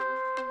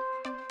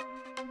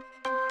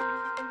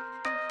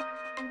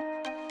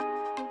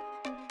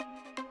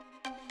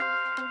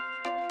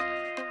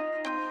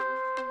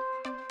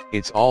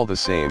It's all the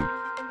same,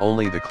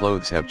 only the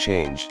clothes have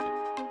changed.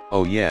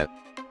 Oh yeah,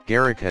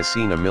 Garak has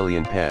seen a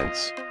million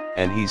pants,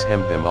 and he's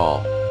hemmed them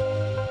all.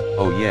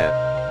 Oh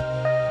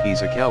yeah,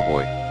 he's a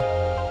cowboy.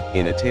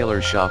 In a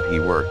tailor shop he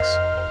works.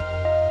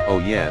 Oh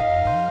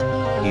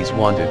yeah, he's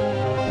wanted,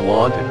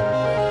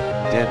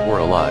 dead or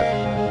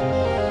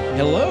alive.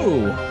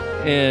 Hello,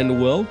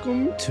 and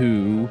welcome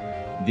to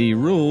The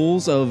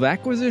Rules of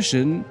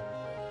Acquisition,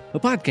 a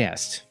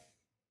podcast.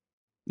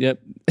 Yep.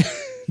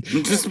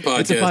 Just a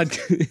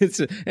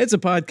podcast. It's a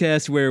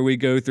podcast where we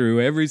go through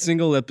every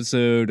single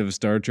episode of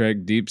Star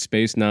Trek Deep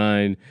Space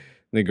Nine,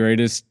 the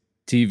greatest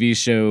TV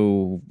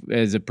show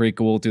as a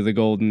prequel to the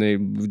golden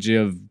age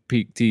of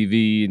peak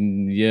TV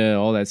and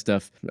all that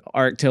stuff.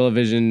 Arc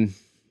television,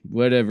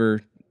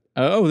 whatever.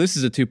 Oh, this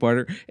is a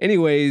two-parter.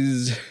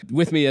 Anyways,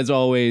 with me as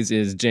always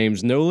is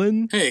James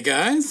Nolan. Hey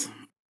guys.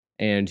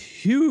 And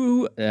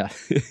Hugh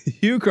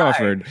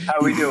Crawford. Hi,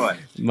 how we doing?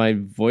 My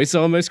voice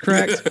almost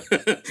cracked.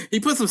 He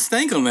put some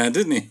stank on that,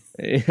 didn't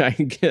he? I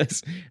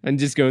guess I'm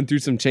just going through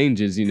some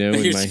changes, in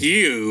Here's my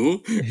Hugh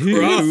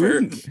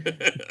Crawford.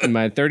 In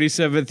my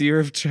 37th year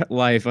of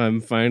life,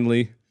 I'm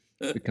finally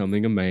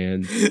becoming a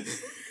man.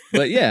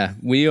 But yeah,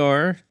 we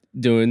are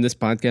doing this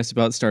podcast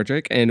about Star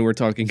Trek, and we're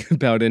talking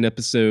about an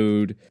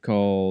episode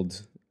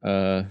called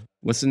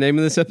what's the name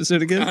of this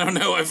episode again? I don't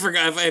know. I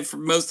forgot. I've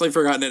mostly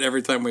forgotten it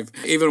every time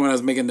even when I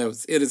was making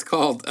notes. It is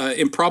called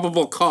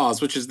Improbable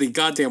Cause, which is the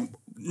goddamn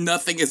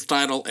nothingest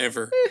title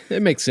ever.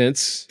 It makes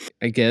sense,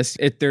 I guess.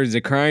 If there's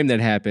a crime that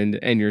happened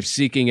and you're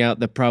seeking out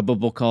the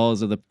probable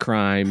cause of the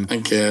crime, I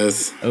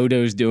guess.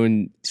 Odo's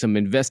doing some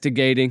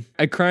investigating.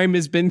 A crime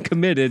has been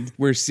committed.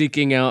 We're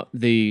seeking out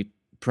the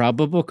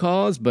probable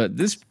cause, but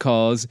this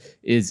cause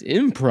is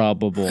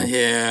improbable.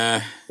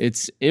 Yeah.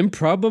 It's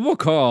Improbable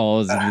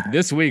Cause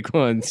this week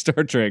on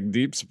Star Trek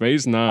Deep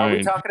Space Nine. Are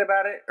we talking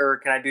about it, or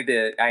can I do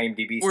the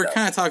IMDb We're stuff?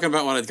 kind of talking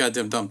about what a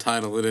goddamn dumb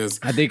title it is.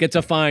 I think it's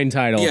a fine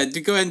title. Yeah,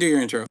 go ahead and do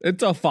your intro.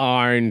 It's a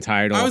fine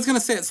title. I was gonna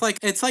say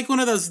it's like one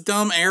of those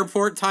dumb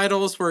airport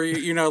titles where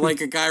you know like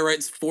a guy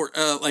writes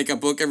like a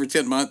book every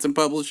 10 months and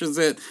publishes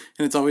it,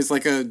 and it's always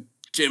like a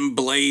Jim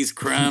Blaze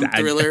crime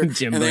thriller, and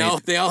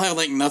they all have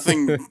like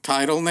nothing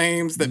title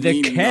names that the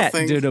mean cat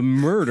nothing. did a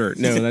murder.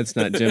 No, that's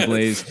not Jim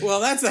Blaze.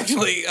 Well, that's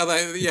actually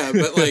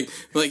but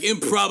like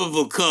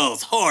Improbable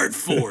Cause, Hard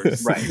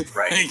Force,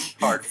 right,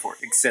 hard for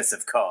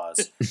excessive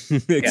cause.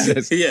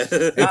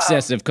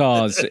 Excessive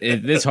cause.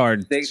 This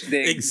hard.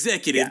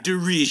 Executive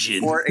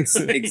derision or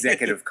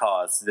executive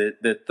cause.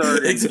 The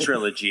third in the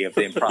trilogy of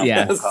the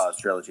Improbable Cause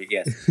trilogy.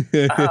 Yes.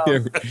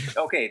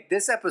 Okay,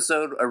 this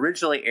episode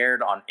originally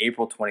aired on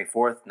April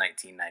 24th.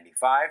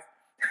 1995.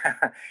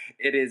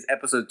 It is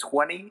episode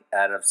 20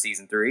 out of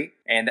season 3,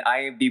 and the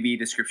IMDb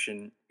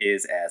description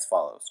is as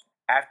follows.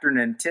 After an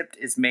attempt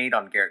is made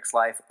on Garak's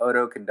life,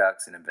 Odo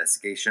conducts an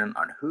investigation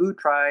on who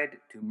tried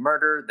to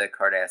murder the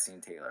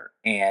Cardassian tailor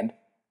and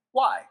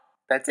why.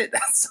 That's it.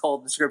 That's the whole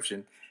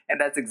description. And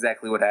that's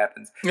exactly what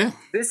happens. Yeah.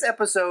 This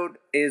episode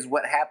is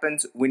what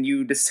happens when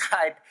you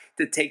decide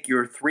to take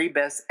your 3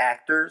 best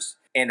actors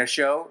in a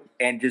show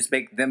and just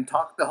make them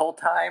talk the whole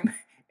time.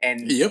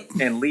 And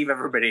leave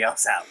everybody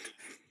else out.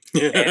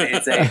 And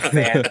it's a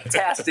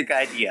fantastic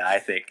idea, I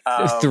think.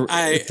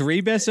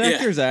 3 best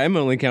actors? Yeah. I'm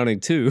only counting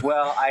 2.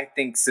 Well, I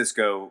think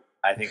Sisko's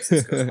one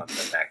of the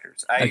best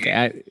actors.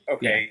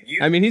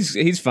 I mean,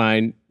 he's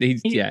fine. I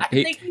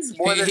think he's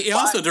more than he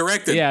also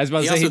directed. Yeah, I was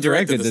about to say he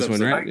directed this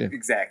one, right?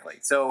 Exactly.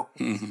 So,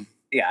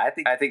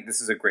 I think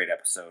this is a great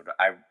episode.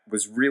 I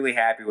was really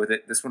happy with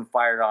it. This one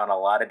fired on a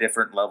lot of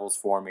different levels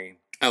for me.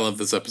 I love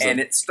this episode. And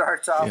it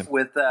starts off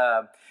with...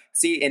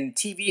 See, in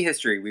TV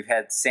history, we've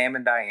had Sam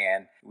and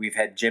Diane, we've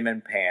had Jim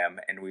and Pam,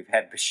 and we've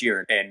had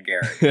Bashir and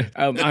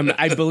Garak.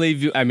 I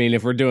believe you. I mean,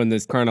 if we're doing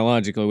this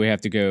chronologically, we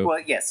have to go.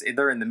 Well, yes,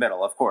 they're in the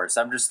middle, of course.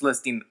 I'm just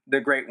listing the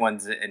great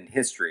ones in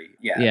history.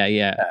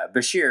 Yeah.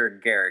 Bashir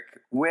and Garak,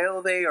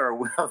 will they or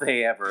will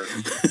they ever?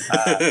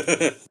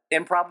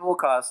 Improbable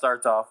Cause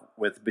starts off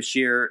with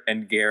Bashir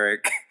and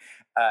Garak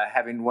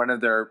having one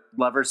of their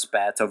lovers'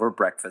 spats over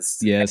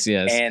breakfast. Yes.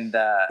 And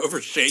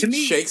over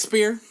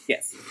Shakespeare?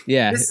 Yes.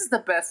 Yeah. This is the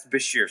best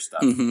Bashir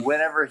stuff.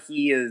 Whenever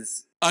he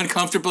is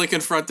uncomfortably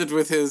confronted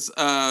with his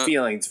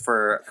feelings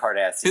for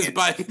Cardassian.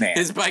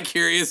 His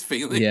vicarious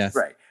feelings. Yeah.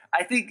 Right.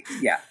 I think,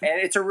 and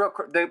it's a real...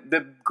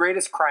 The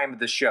greatest crime of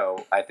the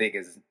show, I think,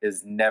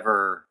 is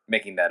never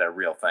making that a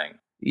real thing.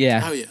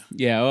 Yeah. Oh, yeah.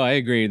 Yeah, I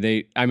agree.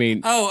 Yeah.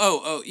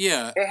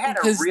 It had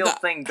a real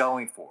thing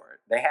going for it.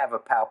 They have a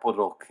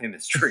palpable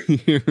chemistry,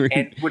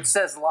 and which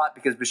says a lot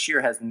because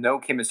Bashir has no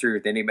chemistry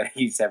with anybody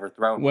he's ever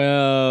thrown.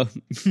 Well,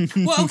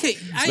 okay.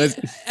 I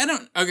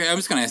don't. Okay, I'm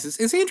just gonna ask this: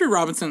 is Andrew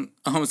Robinson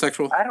a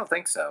homosexual? I don't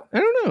think so. I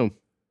don't know.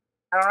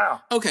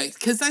 Okay,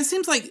 because that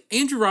seems like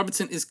Andrew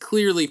Robinson is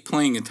clearly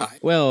playing a type.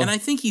 Well, and I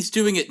think he's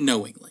doing it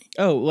knowingly.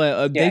 Oh,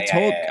 well, they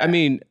told. I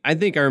mean, I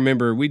think I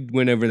remember we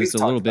went over this a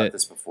little bit.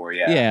 This before,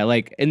 yeah.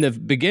 Like in the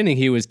beginning,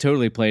 he was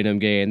totally playing him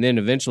gay, and then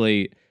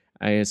eventually.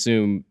 I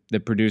assume the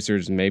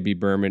producers, maybe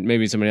Berman,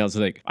 maybe somebody else,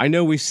 was like, I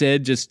know we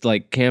said just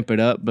like camp it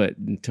up, but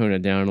tone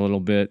it down a little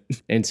bit.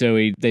 And so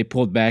they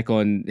pulled back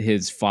on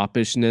his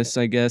foppishness,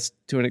 I guess,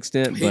 to an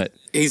extent. But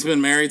he's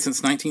been married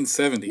since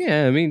 1970.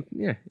 Yeah, I mean,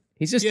 yeah.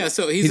 He's just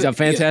so he's a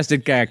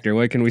fantastic actor.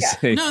 What can we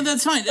say? No,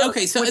 that's fine.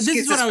 Okay, so this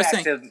is what I was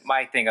saying. To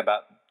my thing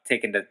about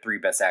taking the 3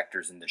 best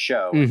actors in the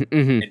show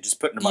and just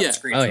putting them on the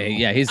screen. Oh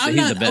yeah, he's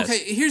the best.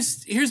 Okay,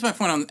 here's my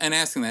point on and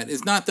asking that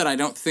is not that I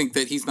don't think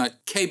that he's not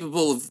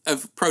capable of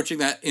approaching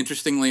that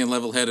interestingly and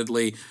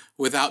level-headedly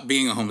without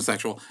being a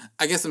homosexual.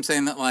 I guess I'm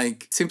saying that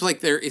like seems like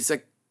there is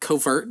a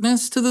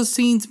covertness to those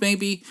scenes,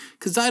 maybe,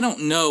 because I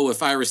don't know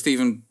if Ira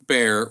Steven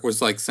Behr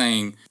was like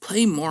saying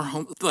play more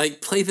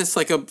play this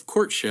like a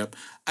courtship.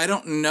 I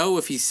don't know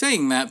if he's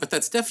saying that, but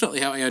that's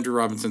definitely how Andrew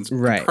Robinson's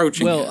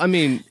approaching it. Well, I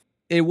mean,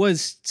 it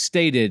was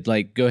stated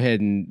like go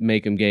ahead and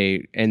make him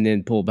gay and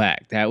then pull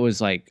back. That was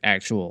like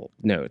actual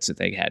notes that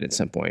they had at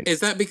some point.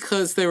 Is that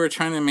because they were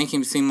trying to make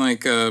him seem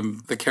like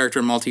the character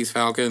in Maltese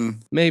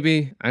Falcon?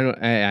 Maybe.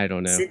 I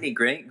don't know. Sidney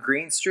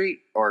Greenstreet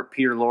or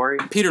Peter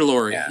Lorre? Peter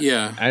Lorre,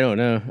 yeah. I don't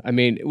know. I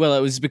mean, well,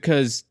 it was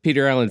because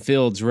Peter Allen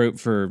Fields wrote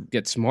for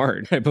Get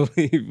Smart, I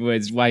believe,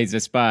 was why he's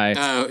a spy.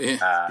 Oh,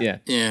 yeah.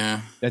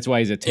 Yeah. That's why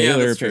he's a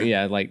tailor.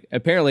 Yeah, like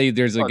apparently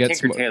there's a Get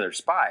Smart. Taylor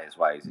Spy is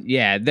why he's...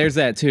 Yeah, there's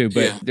that too.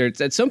 But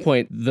there's at some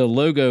point the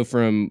logo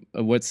from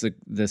what's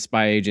the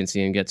spy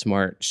agency in Get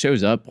Smart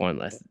shows up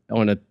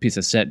on a piece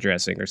of set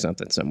dressing or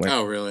something somewhere.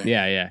 Oh, really?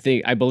 Yeah.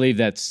 I believe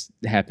that's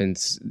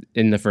happens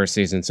in the first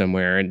season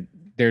somewhere, and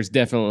there's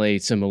definitely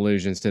some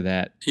allusions to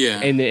that.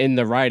 Yeah. In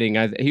the writing,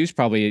 he was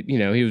probably,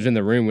 he was in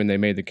the room when they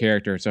made the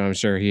character, so I'm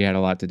sure he had a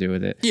lot to do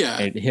with it. Yeah.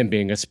 And him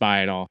being a spy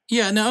and all.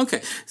 Yeah, no,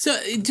 okay. So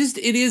it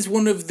is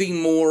one of the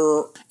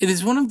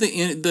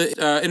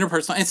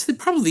interpersonal, it's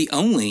probably the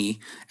only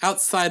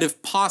outside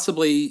of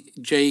possibly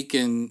Jake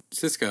and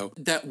Cisco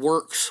that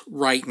works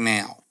right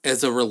now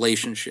as a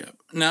relationship.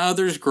 Now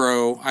others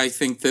grow. I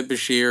think that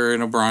Bashir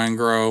and O'Brien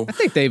grow. I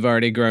think they've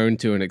already grown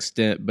to an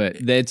extent, but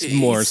it's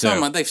more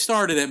so. They've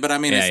started it, but I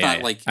mean, it's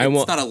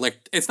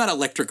not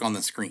electric on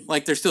the screen.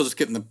 Like they're still just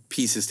getting the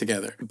pieces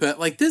together. But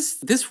like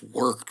this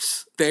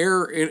works.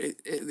 Their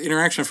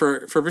interaction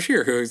for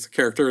Bashir, who is a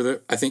character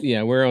that I think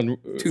we're on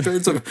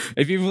 2/3 of.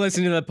 If you've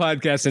listened to the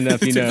podcast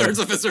enough, you know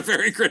 2/3 of us are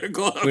very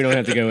critical of. We don't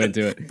have to go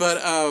into it,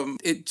 but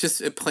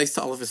it plays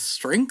to all of his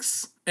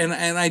strengths, and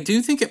I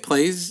do think it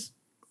plays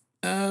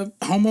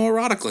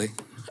homoerotically.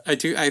 I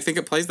think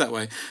it plays that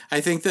way.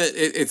 I think that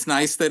it's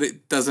nice that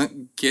it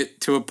doesn't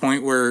get to a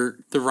point where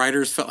the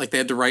writers felt like they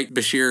had to write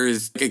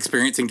Bashir's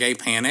experiencing gay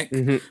panic.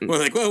 Mm-hmm. We're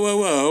like,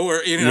 whoa,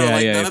 or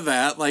none of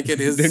that. Like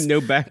it is. There's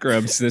no back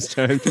rubs this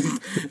time.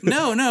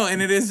 No,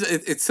 and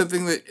it's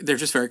something that they're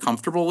just very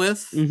comfortable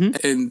with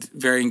and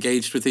very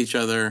engaged with each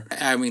other.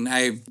 I mean,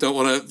 I don't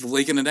want to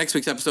leak into next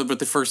week's episode, but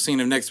the first scene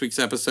of next week's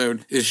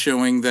episode is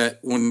showing that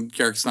when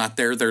Garrick's not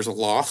there's a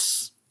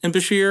loss in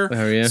Bashir.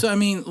 Oh, yeah. So, I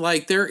mean,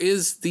 like, there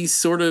is these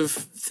sort of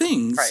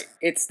things. Right.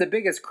 It's the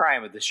biggest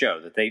crime of the show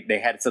that they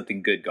had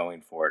something good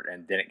going for it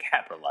and didn't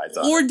capitalize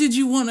on it. Or did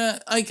you want to,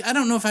 like, I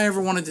don't know if I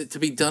ever wanted it to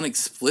be done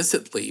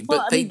explicitly,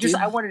 but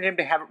I wanted him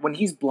to have, when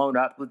he's blown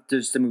up,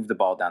 just to move the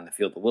ball down the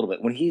field a little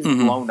bit, when he's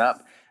blown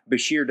up,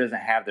 Bashir doesn't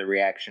have the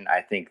reaction I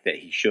think that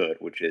he should,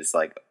 which is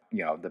like,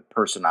 the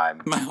person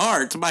I'm... My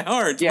heart.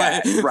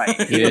 Yeah,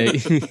 right. Yeah.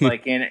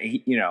 Like, and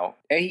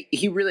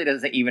he really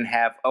doesn't even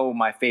have,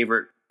 my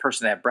favorite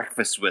person to have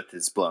breakfast with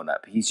is blown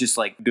up. He's just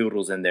like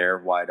doodles in there,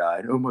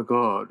 wide-eyed. Oh my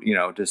God,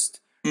 just.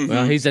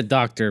 Well, he's a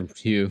doctor,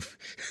 Hugh.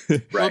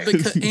 Right. Well,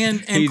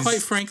 and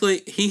quite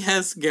frankly, he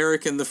has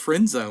Garrick in the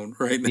friend zone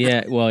right now.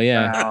 Yeah. Well,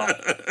 yeah.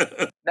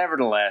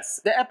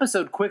 Nevertheless, the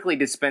episode quickly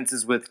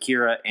dispenses with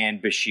Kira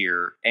and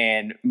Bashir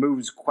and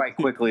moves quite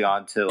quickly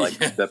on to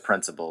the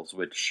principals,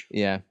 which.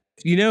 Yeah.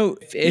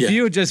 If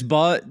you had just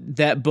bought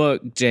that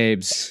book,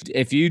 James,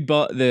 if you'd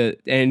bought the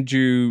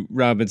Andrew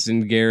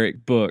Robinson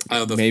Garrick book,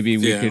 maybe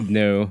we could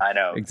know exactly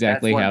how he feels.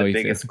 That's one of the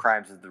biggest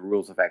crimes of the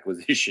Rules of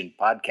Acquisition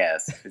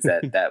podcast is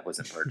that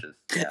wasn't purchased.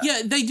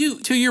 Yeah, they do.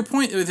 To your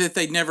point that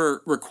they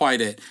never requite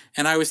it,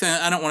 and I was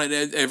saying I don't want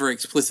it ever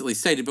explicitly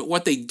stated, but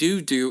what they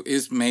do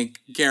is make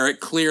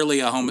Garrick clearly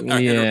a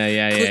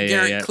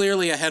Garrick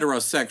clearly a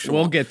heterosexual.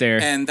 We'll get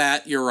there. And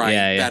that, you're right,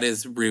 that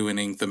is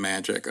ruining the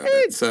magic of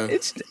it. So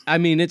it's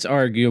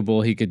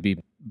arguable he could be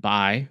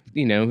bi.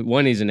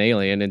 One, he's an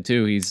alien, and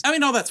two, he's... I mean,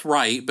 that's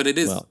right, but it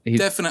is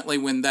definitely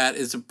when that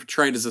is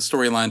portrayed as a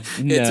storyline,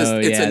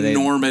 it's a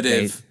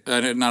normative,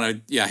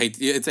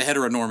 it's a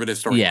heteronormative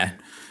storyline.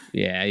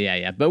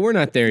 Yeah. But we're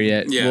not there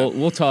yet. Yeah.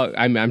 We'll talk.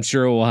 I'm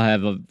sure we'll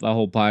have a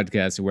whole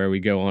podcast where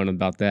we go on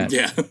about that.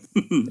 Yeah.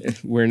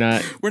 We're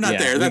not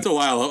there. That's a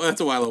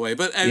while away.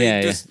 But I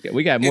mean,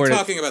 we got more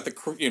talking about the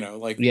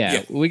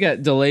we got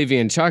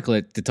Delavian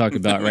chocolate to talk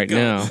about right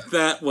now.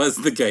 That was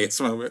the gayest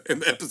moment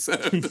in the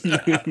episode.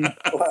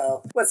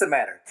 Well, what's the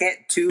matter? Can't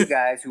two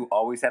guys who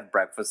always have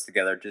breakfast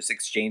together just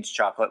exchange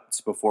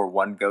chocolates before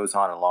one goes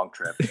on a long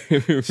trip?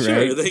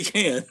 Sure, they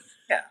can.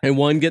 And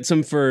one gets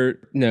them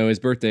his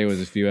birthday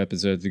was a few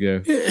episodes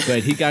ago, but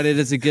he got it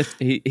as a gift.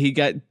 He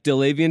got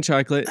Delavian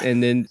chocolate,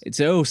 and then it's,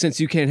 since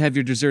you can't have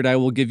your dessert, I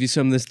will give you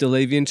some of this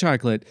Delavian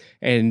chocolate.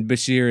 And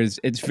Bashir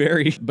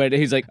but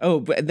he's like,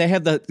 but they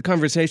have the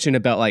conversation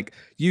about like,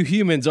 you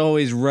humans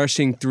always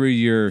rushing through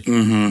your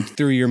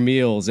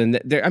meals. And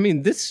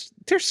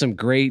there's some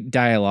great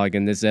dialogue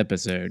in this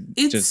episode.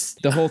 It's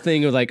just the whole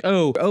thing of like,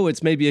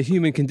 it's maybe a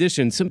human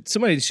condition.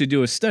 Somebody should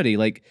do a study.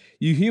 Like,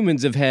 you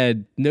humans have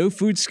had no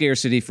food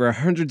scarcity for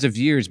hundreds of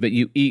years, but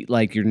you eat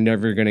like you're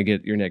never going to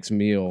get your next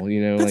meal.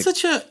 You know, that's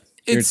like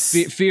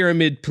it's fear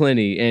amid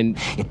plenty, and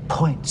it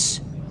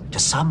points to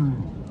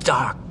some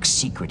dark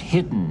secret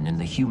hidden in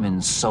the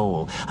human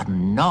soul, a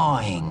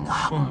gnawing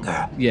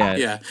hunger.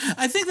 Yeah.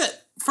 I think that.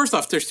 First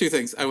off, there's two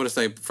things I want to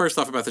say. First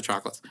off, about the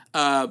chocolates.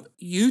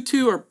 You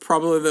two are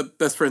probably the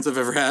best friends I've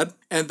ever had.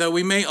 And though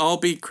we may all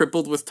be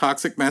crippled with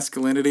toxic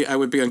masculinity, I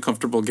would be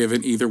uncomfortable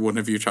giving either one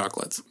of you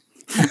chocolates.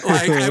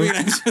 I'm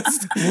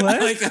just...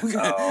 What? Like,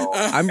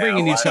 I'm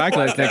bringing you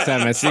chocolates next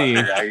time I see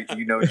you.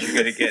 You know what you're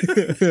going to get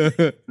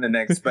the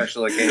next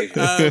special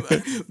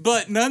occasion.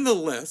 But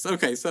nonetheless,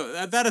 okay,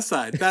 so that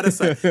aside.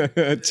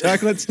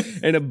 Chocolates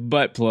and a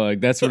butt plug.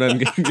 That's what I'm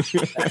getting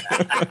you.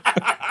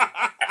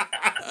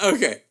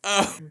 Okay,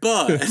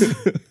 but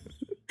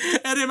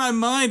and in my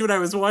mind when I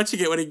was watching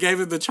it, when he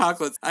gave him the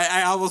chocolates,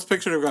 I almost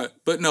pictured him going,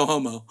 but no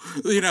homo,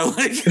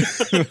 like.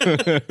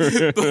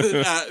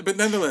 but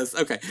nonetheless,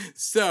 okay.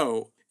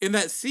 So in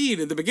that scene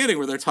in the beginning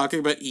where they're talking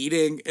about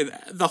eating, and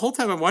the whole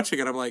time I'm watching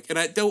it, I'm like, and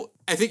I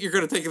think you're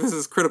going to take this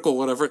as critical,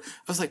 whatever. I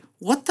was like,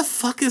 what the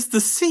fuck is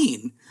the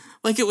scene?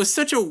 Like, it was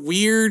such a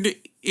weird,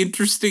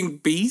 interesting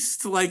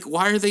beast. Like,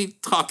 why are they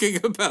talking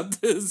about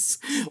this?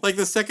 Like,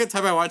 the second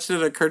time I watched it,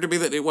 it occurred to me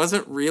that it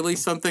wasn't really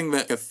something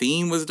that a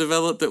theme was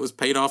developed that was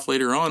paid off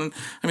later on.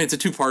 I mean, it's a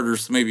two-parter,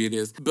 so maybe it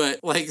is.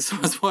 But, like, so I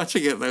was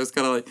watching it, and I was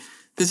kind of like,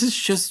 this is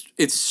just,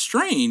 it's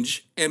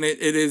strange, and it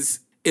is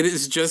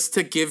just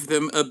to give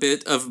them a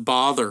bit of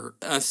bother,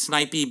 a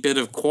snipey bit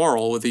of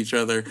quarrel with each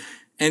other.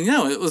 And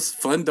it was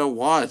fun to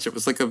watch. It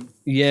was like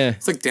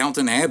it's like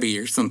Downton Abbey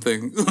or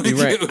something. Like,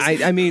 right.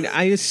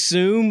 I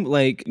assume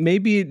like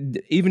maybe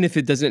even if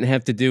it doesn't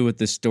have to do with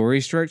the story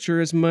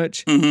structure as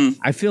much,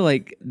 I feel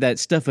like that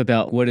stuff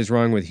about what is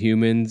wrong with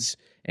humans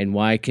and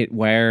why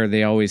are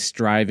they always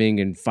striving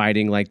and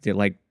fighting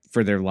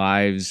for their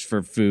lives,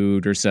 for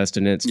food or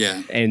sustenance.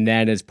 Yeah. And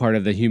that is part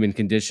of the human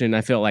condition.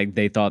 I felt like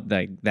they thought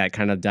that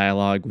kind of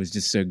dialogue was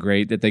just so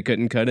great that they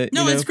couldn't cut it.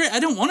 No, it's great.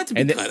 I don't want it to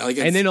be cut.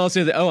 And then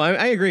also,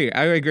 I agree.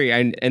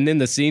 And then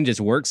the scene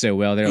just works so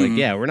well. They're like,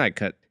 yeah, we're not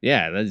cut.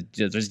 Yeah, let's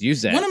just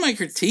use that. One of my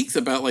critiques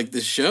about like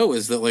this show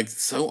is that like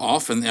so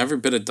often every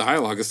bit of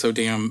dialogue is so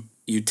damn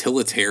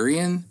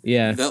utilitarian.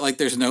 Yeah. That like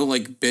there's no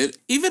like bit,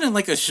 even in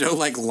like a show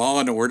like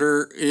Law and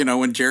Order,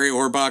 when Jerry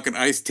Orbach and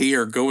Ice-T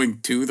are going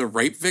to the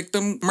rape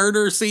victim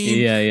murder scene.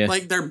 Yeah.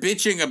 Like they're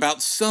bitching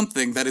about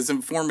something that is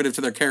informative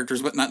to their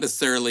characters, but not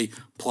necessarily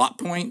plot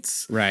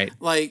points. Right.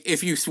 Like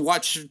if you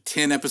watch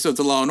 10 episodes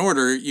of Law and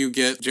Order, you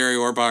get Jerry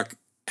Orbach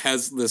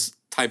has this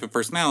type of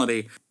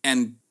personality,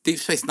 and Deep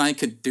Space Nine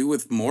could do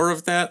with more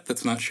of that.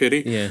 That's not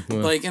shitty. Yeah. Well.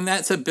 Like, and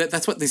that's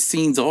what these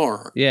scenes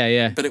are.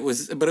 Yeah. But it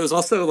was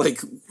also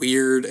like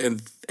weird, and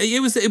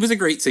it was a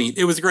great scene.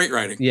 It was great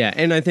writing. Yeah,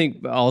 and I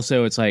think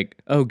also it's like,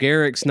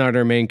 Garrick's not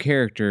our main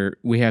character.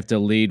 We have to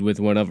lead with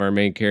one of our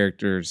main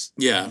characters.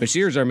 Yeah.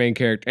 Bashir's our main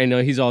character. I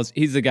know he's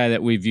the guy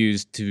that we've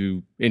used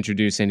to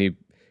introduce any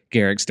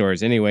Garrick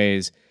stories.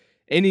 Anyways,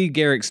 any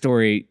Garrick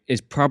story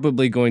is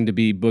probably going to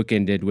be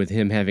bookended with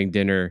him having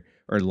dinner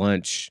or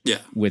lunch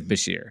with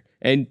Bashir.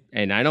 And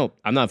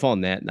I'm not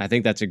faulting that. I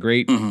think that's a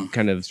great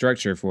kind of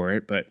structure for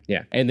it. But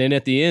yeah. And then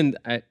at the end,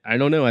 I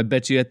don't know. I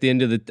bet you at the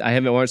end of I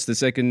haven't watched the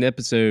second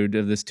episode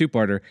of this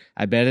two-parter.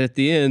 I bet at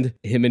the end,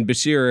 him and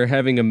Bashir are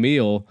having a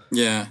meal.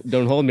 Yeah.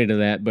 Don't hold me to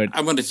that, but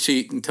I'm going to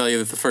cheat and tell you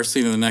that the first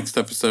scene of the next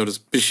episode is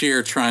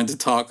Bashir trying to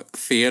talk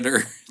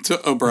theater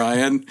to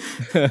O'Brien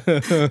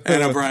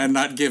and O'Brien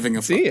not giving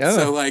a fuck.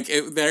 So like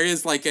there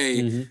is like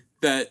a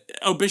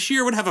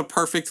Bashir would have a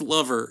perfect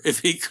lover if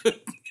he could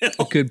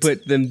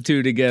put them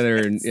two together,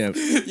 and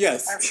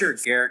yes, I'm sure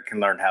Garrett can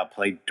learn how to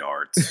play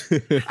darts.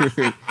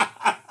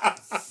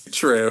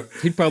 True.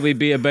 He'd probably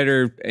be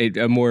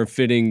a more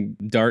fitting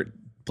dart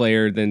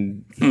player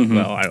than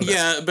well, I don't know.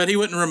 Yeah, but he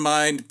wouldn't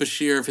remind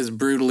Bashir of his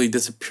brutally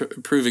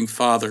disapproving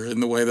father in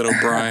the way that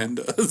O'Brien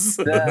does.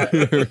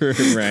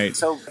 Right.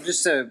 So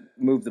just to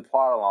move the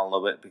plot along a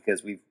little bit,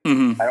 because I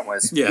don't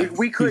want to. Yeah.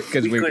 We could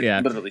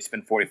literally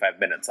spend 45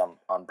 minutes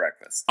on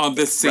breakfast on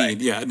this scene.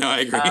 Right. Yeah, no, I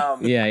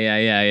agree.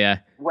 Yeah.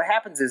 What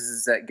happens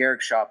is that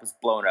Garrick's shop is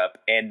blown up,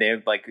 and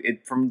they're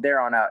from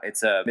there on out,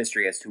 it's a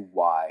mystery as to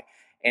why.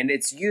 And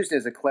it's used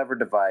as a clever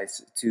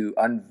device to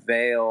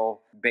unveil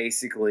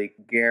basically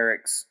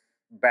Garrick's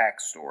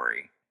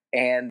backstory.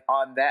 And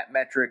on that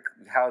metric,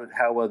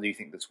 how well do you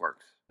think this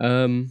works?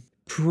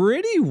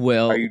 Pretty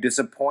well. Are you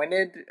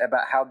disappointed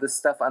about how this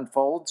stuff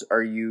unfolds? Or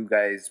are you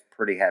guys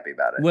pretty happy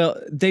about it?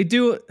 Well, they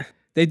do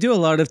They do a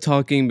lot of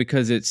talking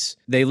because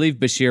they leave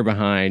Bashir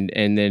behind,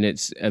 and then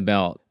it's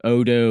about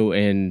Odo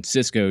and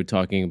Sisko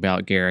talking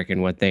about Garak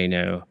and what they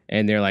know.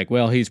 And they're like,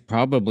 well, he's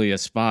probably a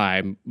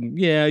spy.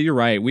 Yeah, you're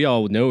right. We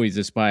all know he's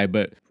a spy,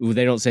 but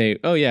they don't say,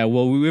 oh yeah,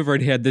 well, we've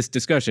already had this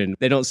discussion.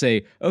 They don't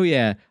say, oh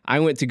yeah, I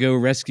went to go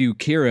rescue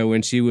Kira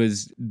when she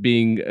was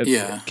being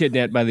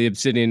kidnapped by the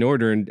Obsidian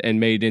Order and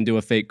made into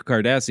a fake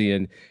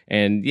Cardassian.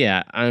 And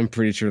yeah, I'm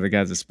pretty sure the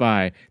guy's a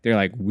spy. They're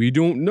like, we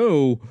don't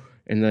know.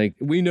 And like,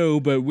 we know,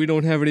 but we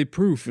don't have any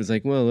proof. It's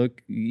like, well,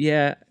 look,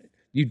 yeah,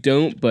 you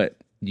don't, but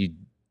you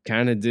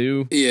kind of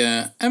do.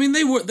 Yeah. I mean,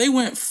 they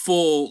went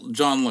full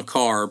John Le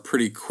Carre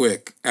pretty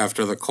quick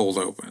after the cold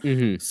open.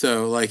 Mm-hmm.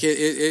 So like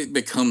it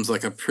becomes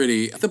like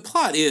the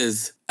plot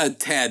is a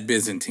tad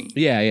Byzantine.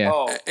 Yeah.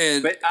 Oh,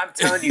 but I'm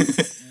telling you,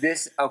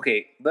 this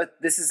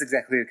is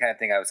exactly the kind of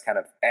thing I was kind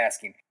of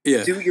asking.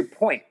 Yeah. To your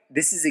point,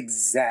 this is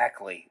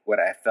exactly what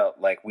I felt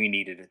like we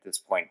needed at this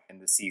point in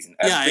the season.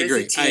 I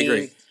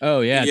agree. Oh,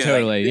 yeah,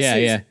 totally.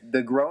 Like,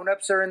 the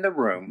grown-ups are in the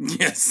room.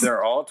 Yes.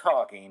 They're all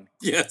talking.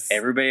 Yes.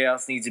 Everybody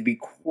else needs to be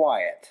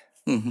quiet.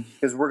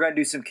 Because we're going to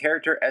do some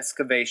character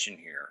excavation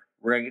here.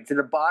 We're going to get to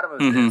the bottom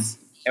of this,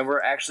 and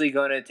we're actually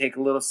going to take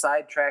a little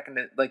sidetrack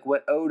into like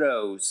what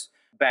Odo's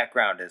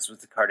background is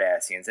with the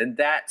Cardassians, and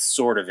that's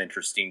sort of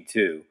interesting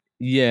too.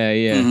 Yeah.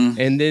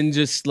 And then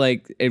just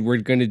like we're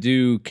gonna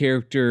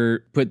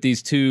put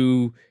these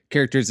two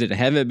characters that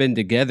haven't been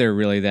together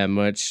really that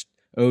much,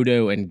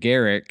 Odo and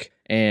Garak,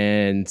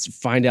 and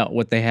find out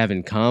what they have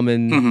in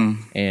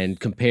common and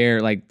compare.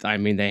 Like, I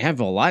mean, they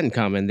have a lot in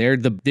common. They're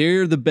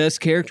the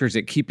best characters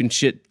at keeping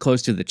shit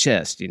close to the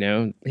chest, you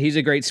know? He's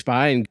a great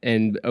spy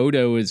and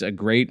Odo is a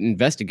great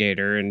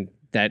investigator, and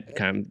that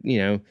kind of, you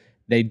know,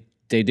 they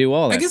do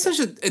all that. I guess I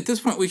should, at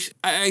this point,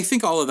 I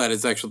think all of that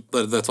is actually,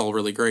 that's all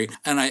really great.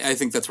 And I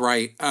think that's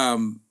right.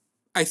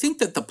 I think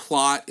that the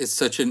plot is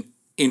such an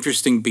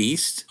interesting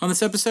beast on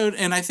this episode.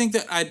 And I think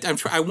that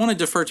I want to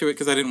defer to it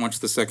because I didn't watch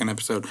the second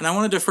episode. And I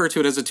want to defer to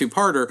it as a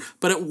two-parter,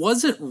 but it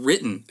wasn't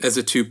written as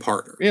a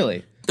two-parter.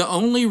 Really? The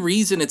only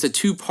reason it's a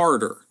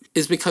two-parter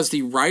is because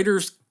the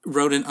writers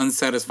wrote an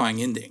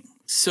unsatisfying ending.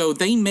 So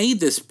they made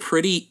this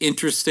pretty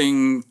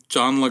interesting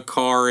John Le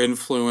Carre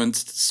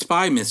influenced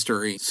spy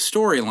mystery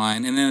storyline,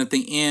 and then at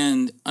the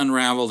end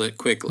unraveled it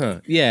quickly.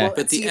 Yeah, well,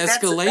 but the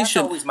escalation. That's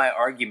always my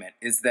argument,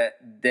 is that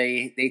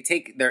they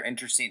take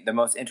the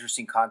most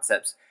interesting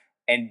concepts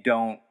and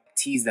don't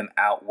tease them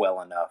out well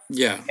enough.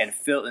 Yeah, and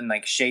fill and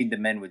like shade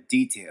them in with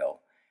detail.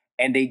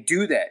 And they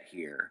do that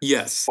here.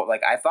 Yes. But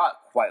like I thought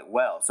quite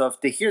well. So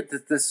if they hear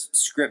that this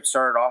script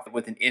started off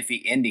with an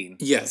iffy ending,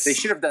 yes, they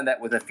should have done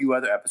that with a few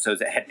other episodes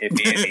that had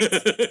iffy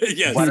endings.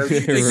 Yes. Why don't you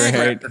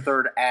scrap the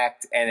third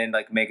act and then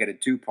like make it a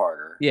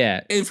two-parter?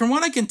 Yeah. And from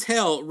what I can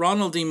tell,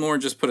 Ronald D. Moore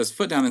just put his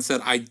foot down and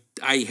said, I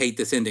hate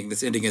this ending.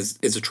 This ending is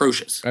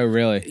atrocious. Oh,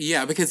 really?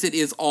 Yeah, because it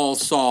is all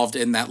solved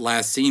in that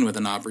last scene with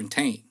Enabrin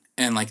Tain.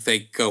 And like they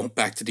go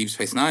back to Deep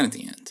Space Nine at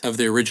the end of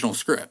the original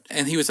script.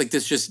 And he was like,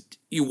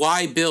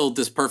 why build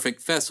this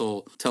perfect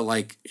vessel to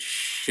like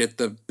shit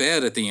the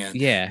bed at the end?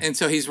 Yeah. And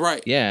so he's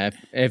right. Yeah.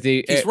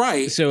 He's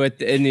right. So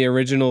in the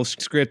original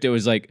script, it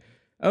was like,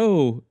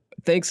 oh,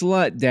 thanks a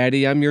lot,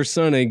 Daddy. I'm your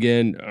son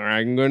again.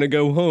 I'm going to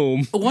go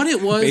home. What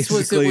it was,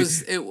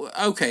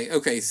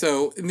 okay.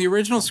 So in the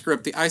original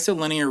script, the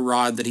isolinear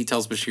rod that he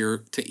tells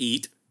Bashir to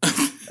eat.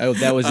 Oh,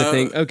 that was the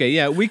thing. Okay,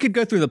 yeah, we could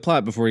go through the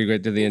plot before you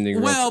get to the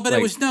ending. Well, but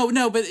it was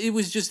but it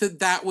was just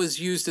that was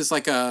used as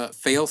like a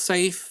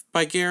failsafe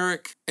by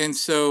Garak, and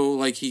so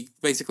like he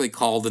basically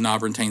called the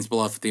Enabrin Tain's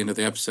bluff at the end of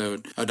the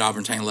episode.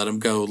 Enabrin Tain let him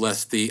go,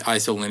 lest the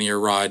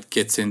isolinear rod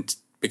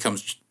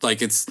becomes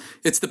like it's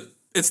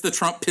the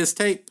Trump piss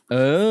tape.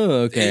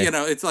 Oh, okay. You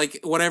know, it's like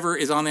whatever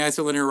is on the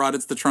isolinear rod,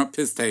 it's the Trump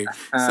piss tape.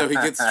 So he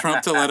gets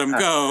Trump to let him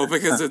go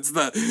because it's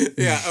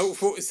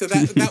so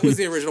that was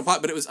the original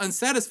plot, but it was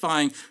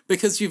unsatisfying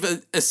because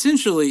you've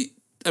essentially,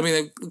 I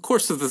mean, of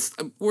course,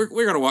 we're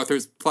going to walk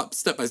through plot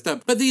step by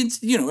step, but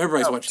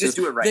everybody's watching. Just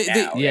do it right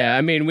now. Yeah,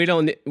 I mean, we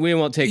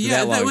won't take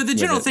that long. The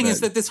general thing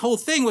is that this whole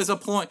thing was a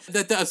point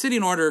that the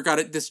Obsidian Order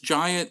got this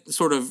giant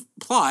sort of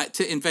plot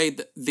to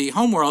invade the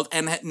homeworld,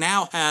 and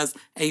now has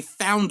a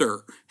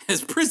founder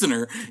as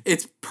prisoner.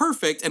 It's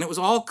perfect, and it was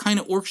all kind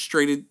of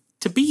orchestrated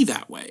to be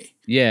that way.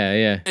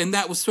 Yeah. And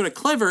that was sort of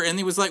clever, and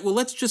he was like, well,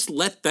 let's just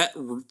let that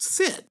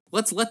sit.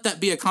 Let's let that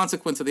be a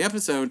consequence of the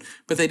episode,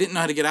 but they didn't know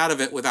how to get out of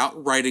it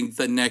without writing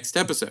the next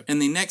episode.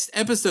 And the next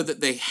episode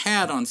that they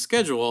had on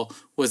schedule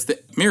was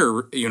the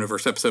Mirror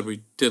Universe episode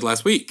we did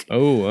last week.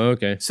 Oh,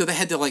 okay. So they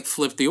had to like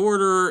flip the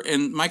order,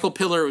 and Michael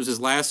Piller, it was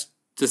his last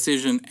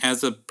decision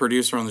as a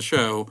producer on the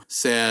show,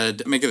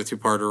 said, make it a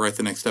two-parter, write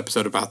the next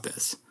episode about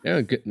this.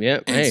 Oh, good.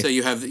 Yeah. And so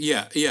you have,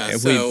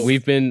 so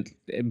we've been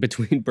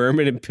between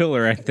Berman and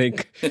Piller. I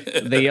think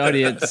the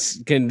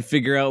audience can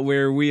figure out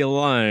where we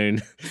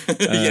align.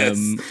 Yes.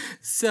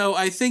 So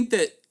I think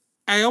that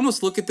I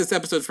almost look at this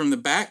episode from the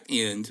back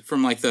end,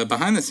 from like the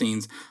behind the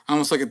scenes. I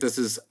almost look at this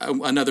as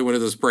another one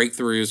of those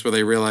breakthroughs where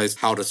they realize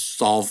how to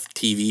solve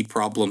TV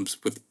problems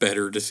with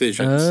better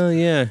decisions. Oh,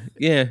 yeah.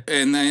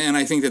 And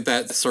I think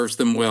that serves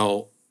them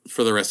well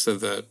for the rest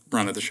of the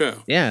run of the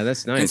show. Yeah,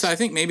 that's nice. And so I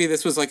think maybe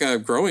this was like a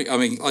growing, I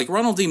mean, like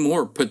Ronald D.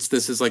 Moore puts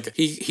this as like,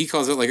 he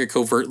calls it like a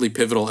covertly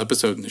pivotal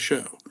episode in the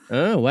show.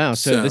 Oh, wow.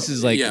 So this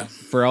is like,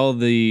 for all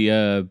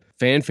the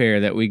fanfare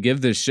that we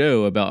give this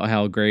show about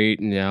how great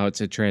and how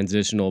it's a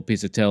transitional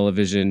piece of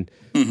television,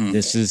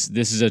 this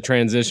is a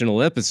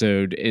transitional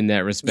episode in that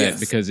respect,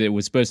 because it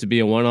was supposed to be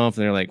a one-off,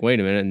 and they're like, wait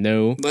a minute,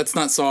 no. Let's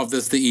not solve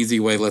this the easy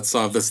way. Let's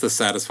solve this the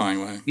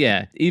satisfying way.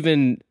 Yeah.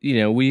 Even,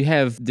 we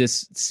have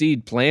this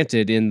seed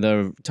planted in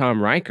the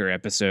Tom Riker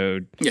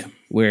episode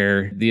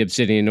where the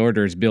Obsidian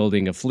Order is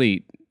building a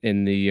fleet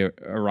in the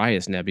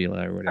Arias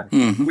Nebula or whatever.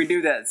 We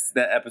knew that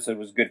episode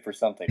was good for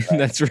something, right?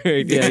 That's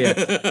right.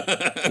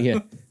 Yeah. Yeah.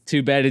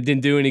 Too bad it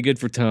didn't do any good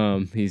for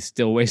Tom. He's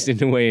still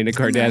wasting away in a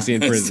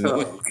Cardassian prison.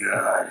 Oh,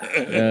 God.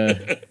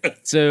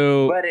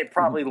 But it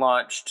probably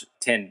launched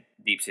 10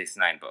 Deep Space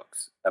Nine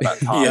books about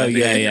Tom.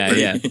 Yeah.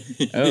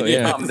 Oh,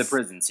 yeah. Tom the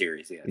Prison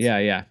series, yes.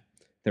 Yeah.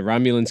 The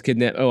Romulans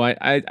kidnap. Oh,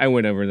 I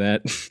went over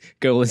that.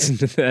 Go listen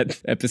to that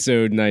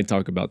episode, and I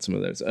talk about some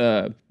of those.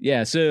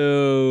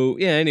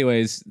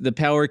 Anyways, the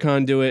power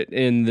conduit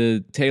in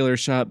the tailor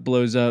shop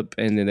blows up,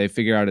 and then they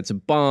figure out it's a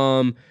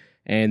bomb,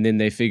 and then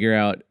they figure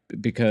out,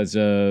 because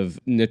of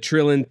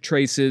Natrillin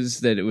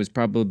traces, that it was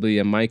probably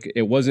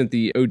it wasn't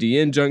the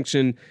ODN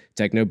junction,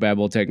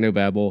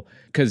 technobabble,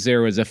 because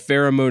there was a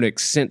pheromonic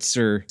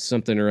sensor,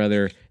 something or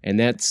other, and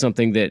that's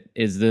something that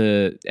is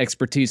the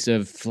expertise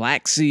of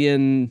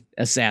Flaxian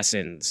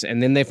assassins.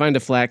 And then they find a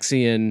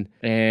Flaxian,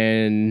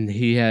 and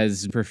he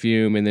has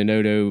perfume, and then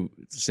Odo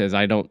says,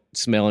 I don't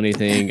smell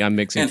anything, I'm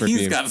mixing perfume. And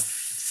he's got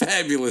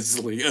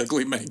fabulously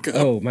ugly makeup.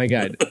 Oh my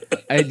God.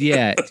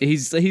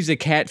 He's a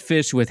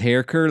catfish with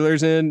hair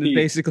curlers in,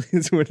 basically.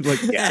 It's what, like,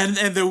 and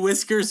the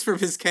whiskers from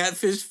his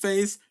catfish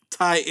face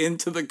tie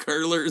into the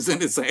curlers in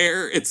his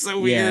hair. It's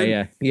so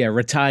weird. Yeah.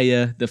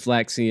 Rataya, the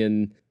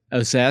Flaxian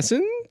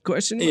assassin?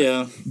 Question mark?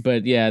 Yeah.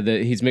 But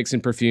he's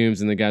mixing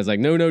perfumes, and the guy's like,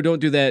 no, don't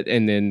do that.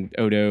 And then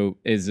Odo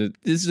this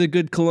is a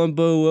good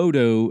Columbo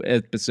Odo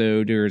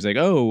episode, or it's like,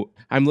 oh,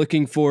 I'm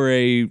looking for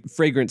a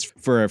fragrance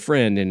for a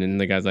friend. And then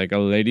the guy's like, a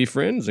lady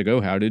friend? It's like,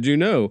 oh, how did you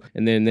know?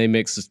 And then they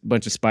mix a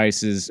bunch of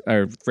spices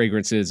or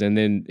fragrances. And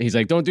then he's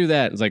like, don't do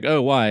that. It's like,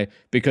 oh, why?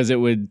 Because it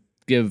would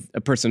give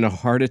a person a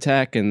heart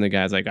attack. And the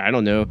guy's like, I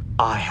don't know.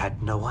 I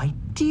had no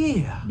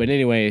idea. But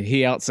anyway,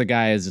 he outs the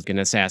guy as an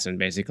assassin,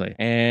 basically.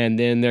 And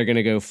then they're going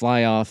to go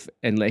fly off,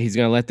 and he's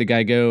going to let the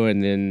guy go.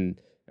 And then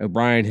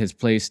O'Brien has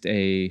placed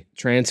a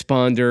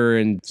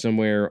transponder and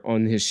somewhere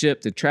on his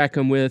ship to track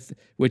him with,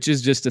 which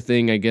is just a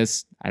thing, I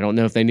guess. I don't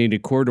know if they need a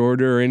court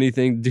order or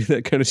anything to do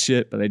that kind of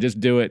shit, but they just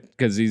do it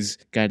because he's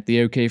got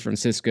the okay from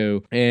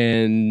Sisko.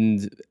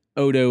 And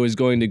Odo is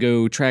going to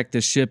go track the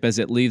ship as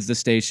it leaves the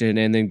station,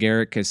 and then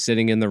Garak is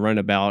sitting in the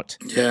runabout.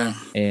 Yeah.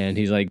 And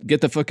he's like,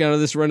 get the fuck out of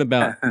this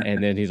runabout.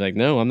 And then he's like,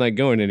 no, I'm not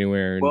going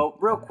anywhere. Well,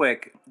 real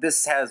quick,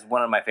 this has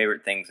one of my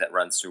favorite things that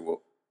runs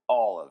through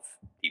all of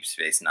Deep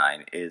Space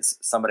Nine is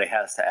somebody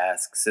has to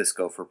ask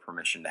Sisko for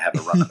permission to have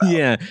a runabout.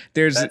 Yeah.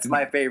 That's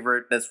my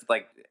favorite. That's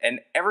like, and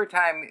every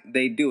time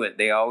they do it,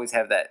 they always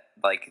have that,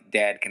 like,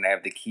 Dad, can I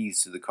have the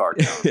keys to the car?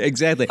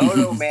 Exactly.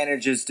 Odo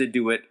manages to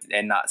do it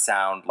and not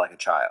sound like a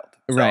child.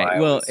 So right.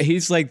 Well,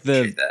 he's like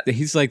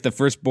the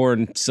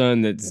firstborn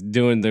son that's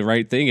doing the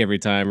right thing every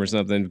time or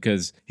something,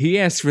 because he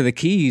asked for the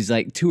keys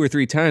like 2 or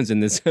 3 times in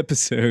this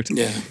episode.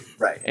 Yeah.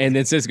 Right. And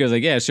then Sisko's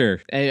like, yeah,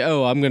 sure. Hey,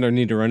 I'm going to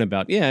need to run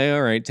about. Yeah,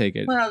 all right, take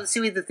it. Well,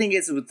 see, the thing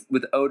is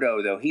with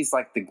Odo, though, he's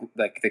like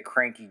the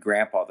cranky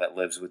grandpa that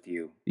lives with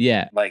you.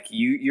 Yeah. Like,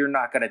 you're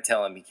not going to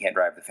tell him he can't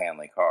drive the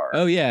family car.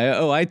 Oh, yeah.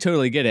 Oh, I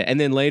totally get it. And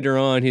then later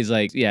on, he's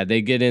like, yeah,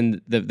 they get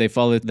in, they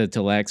follow the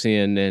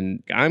Talaxian,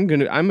 and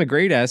I'm a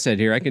great asset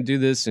here. I can do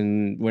this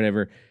and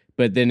whatever.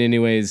 But then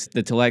anyways,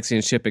 the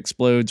Talaxian ship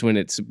explodes when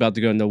it's about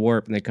to go into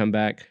warp, and they come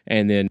back.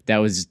 And then that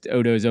was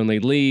Odo's only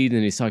lead,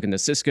 and he's talking to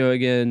Sisko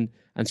again.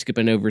 I'm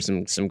skipping over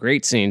some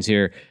great scenes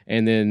here.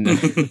 And then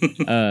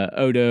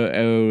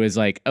Odo is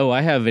like, oh,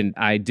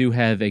 I do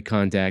have a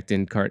contact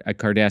a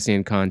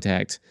Cardassian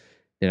contact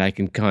that I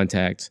can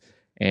contact.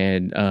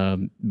 And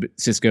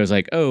Sisko's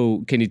like,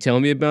 oh, can you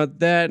tell me about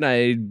that?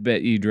 I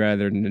bet you'd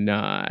rather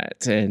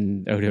not.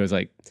 And Odo's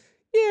like,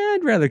 yeah,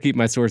 I'd rather keep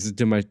my sources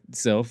to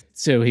myself.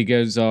 So he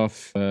goes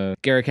off.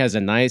 Garak has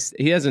a nice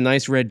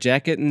red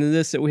jacket in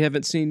this that we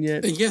haven't seen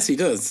yet. Yes, he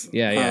does.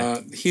 Yeah.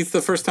 He's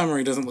the first time where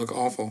he doesn't look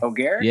awful. Oh,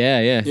 Garak?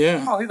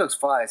 Yeah. Oh, he looks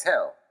fly as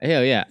hell.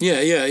 Hell yeah.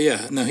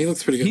 Yeah. No, he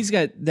looks pretty good. He's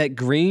got that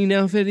green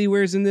outfit he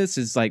wears in this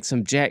is like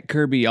some Jack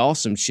Kirby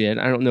awesome shit.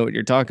 I don't know what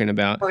you're talking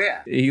about. Oh,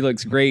 yeah. He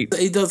looks great.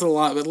 He does a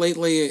lot, but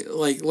lately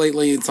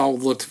it's all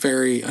looked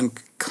very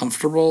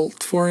uncomfortable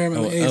for him.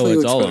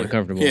 It's all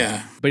uncomfortable.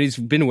 Yeah. But he's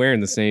been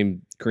wearing the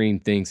same green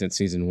thing since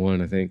season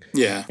 1, I think.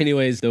 Yeah.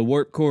 Anyways, the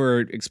warp core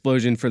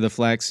explosion for the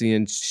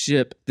Flaxian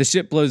ship. The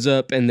ship blows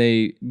up and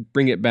they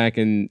bring it back,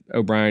 and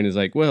O'Brien is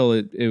like, well,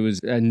 it was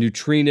a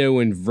neutrino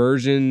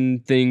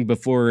inversion thing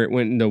before it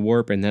went into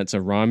warp, and that's a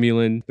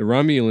Romulan. The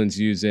Romulans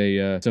use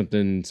a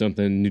something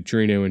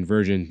neutrino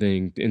inversion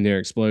thing in their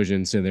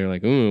explosion, so they're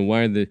like, oh,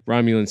 why did the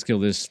Romulans kill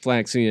this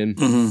Flaxian?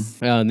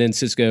 Mm-hmm. And then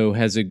Sisko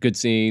has a good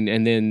scene,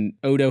 and then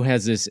Odo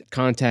has this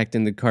contact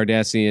in the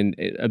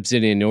Cardassian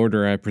Obsidian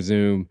Order, I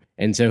presume,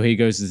 and so he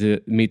goes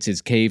to meets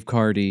his cave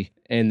Cardi,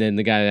 and then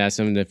the guy asks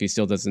him if he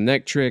still does the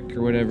neck trick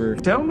or whatever.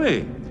 Tell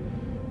me,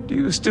 do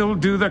you still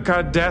do the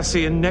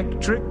Cardassian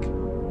neck trick?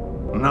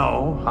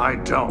 No, I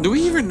don't. Do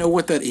we even know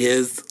what that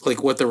is?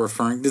 Like what they're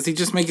referring? Does he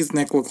just make his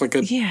neck look like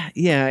a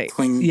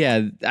clean?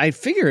 Yeah. I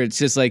figure it's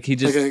just like he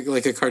just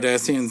like a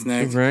Cardassian's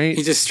neck, right?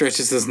 He just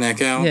stretches his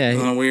neck out in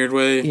a weird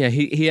way. Yeah,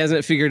 he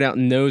hasn't figured out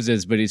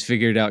noses, but he's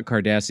figured out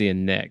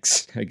Cardassian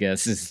necks. I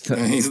guess he's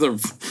the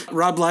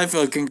Rob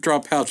Liefeld can draw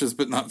pouches,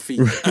 but not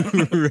feet.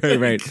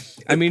 right.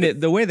 I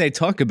mean, the way they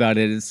talk about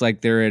it, it's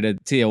like they're at a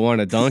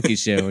Tijuana donkey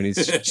show and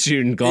he's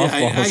shooting golf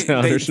balls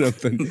out or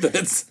something.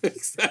 That's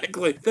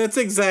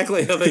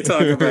exactly how they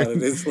talk about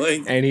it. It's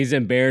like, and he's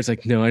embarrassed,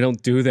 like, no, I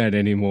don't do that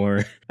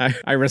anymore.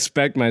 I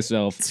respect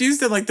myself. It's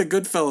used in like the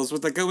Goodfellas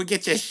with the go and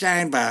get your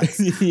shine box.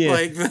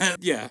 Like that.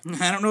 Yeah.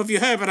 I don't know if you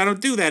heard, but I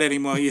don't do that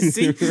anymore. You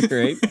see?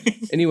 Right.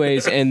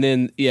 Anyways, and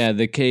then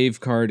the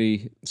cave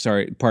Cardi,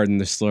 sorry, pardon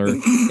the slur,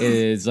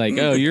 is like,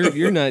 oh,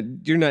 you're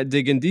not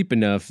digging deep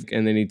enough.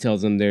 And then he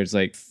tells them there's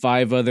like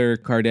 5 other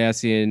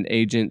Cardassian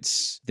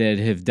agents that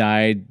have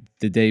died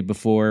the day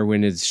before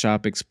when his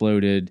shop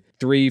exploded.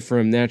 3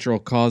 from natural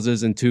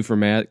causes and 2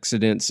 from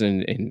accidents.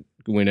 And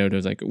when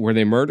Odo's like, were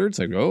they murdered? It's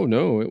like, oh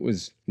no, it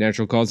was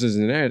natural causes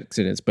and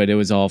accidents, but it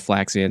was all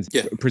Flaxians,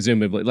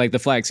 presumably. Like the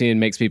Flaxian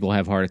makes people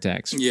have heart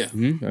attacks. Yeah.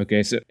 Mm-hmm.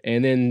 Okay.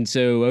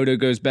 So Odo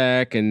goes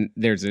back, and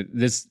there's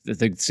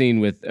the scene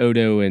with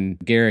Odo and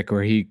Garrick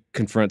where he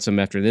confronts him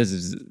after this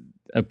is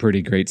a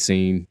pretty great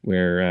scene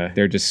where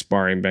they're just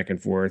sparring back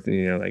and forth,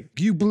 and like,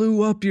 you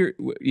blew up your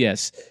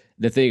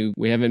the thing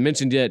we haven't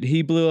mentioned yet,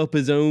 he blew up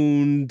his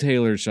own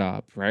tailor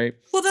shop, right?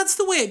 Well, that's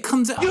the way it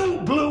comes out.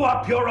 You blew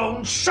up your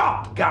own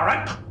shop,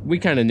 Garrick. We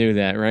kind of knew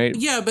that, right?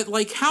 Yeah, but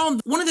like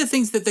one of the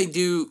things that they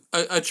do,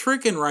 a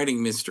trick in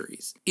writing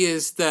mysteries,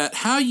 is that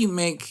how you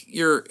make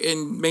your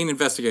main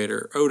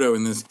investigator, Odo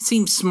in this,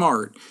 seem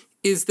smart,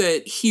 is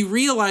that he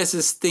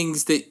realizes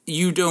things that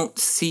you don't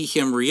see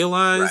him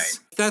realize. Right.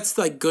 That's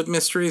like good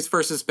mysteries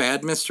versus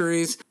bad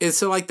mysteries. And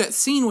so like that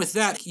scene with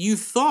that, you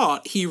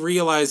thought he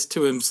realized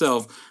to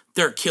himself,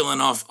 they're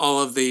killing off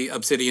all of the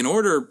Obsidian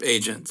Order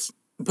agents.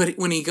 But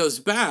when he goes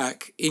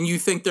back, and you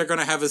think they're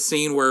going to have a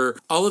scene where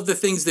all of the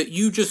things that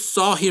you just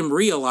saw him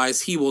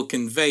realize, he will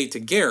convey to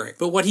Garrick.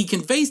 But what he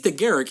conveys to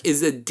Garrick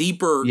is a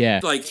deeper,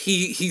 like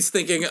he's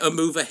thinking a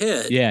move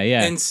ahead.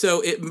 Yeah. And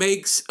so it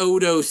makes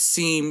Odo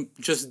seem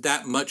just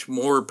that much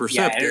more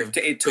perceptive.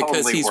 Yeah, it totally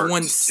because he's works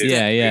one too. step.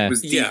 Yeah. It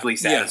was deeply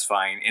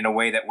satisfying in a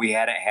way that we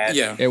hadn't had.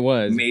 Yeah. It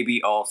was.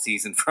 Maybe all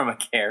season from a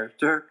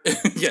character.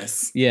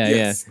 Yes.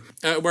 Yeah.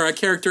 Where a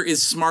character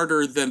is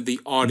smarter than the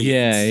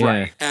audience.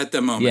 Right. At the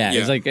moment. Yeah.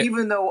 It's like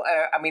even though,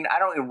 I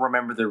don't even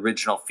remember the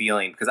original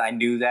feeling, because I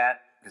knew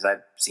that, because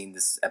I've seen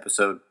this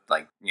episode,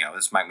 like,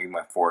 this might be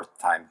my 4th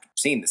time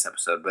seeing this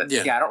episode, but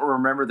I don't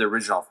remember the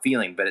original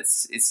feeling, but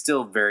it's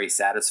still very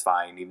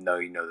satisfying, even though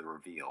you know the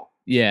reveal.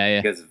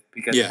 Yeah.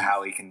 Because of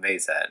how he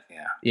conveys that.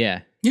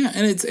 Yeah. Yeah,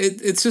 and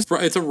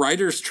it's a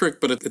writer's trick,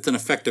 but it's an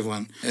effective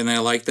one, and I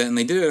like that. And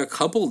they did it a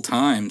couple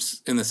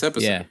times in this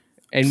episode. Yeah.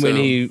 And when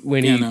he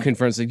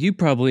confronts, like, you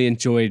probably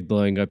enjoyed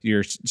blowing up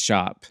your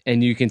shop,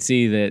 and you can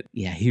see that,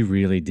 he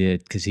really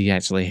did, because he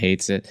actually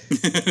hates it.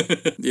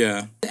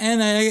 Yeah,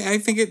 and I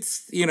think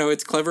it's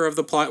it's clever of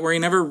the plot where he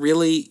never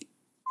really.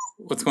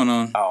 What's going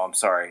on? Oh, I'm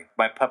sorry.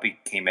 My puppy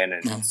came in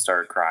and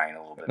started crying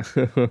a little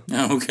bit.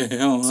 Okay.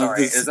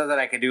 Sorry. There's nothing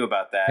I can do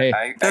about that.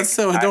 Hey, that's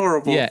so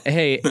adorable. Yeah.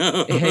 Hey,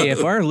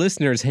 if our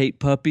listeners hate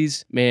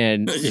puppies,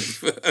 man,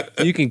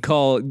 you can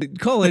call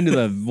into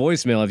the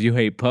voicemail if you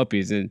hate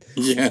puppies, and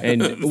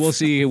we'll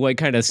see what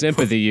kind of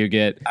sympathy you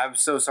get. I'm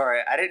so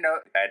sorry. I didn't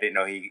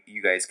know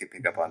you guys could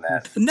pick up on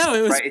that. No,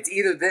 it was right. It's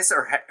either this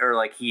or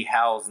like he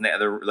howls, and the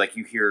other, like,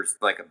 you hear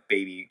like a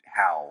baby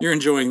howl. You're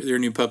enjoying your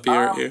new puppy,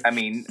 aren't you? I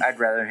mean, I'd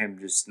rather him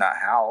just not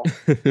howl,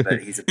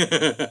 but he's a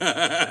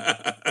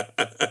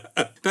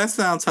Best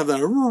sounds have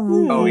that.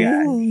 Oh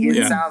yeah,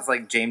 it sounds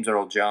like James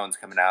Earl Jones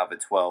coming out of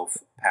a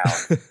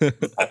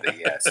 12-pound puppy.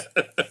 Yes,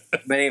 but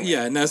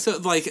anyway. So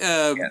like,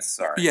 yes,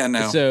 sorry. Yeah,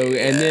 no. So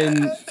and then.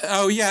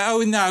 No,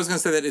 I was gonna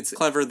say that it's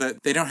clever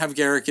that they don't have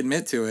Garrick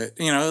admit to it.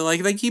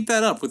 Like they keep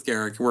that up with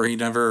Garrick, where he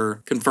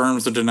never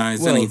confirms or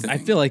denies anything. I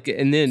feel like,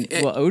 and then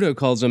Odo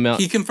calls him out.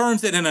 He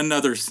confirms it in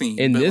another scene.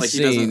 In this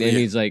scene, and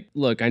he's like,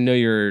 "Look, I know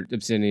you're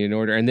Obsidian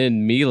Order," and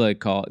then Mila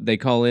call in.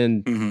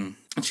 Mm-hmm.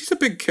 And she's a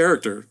big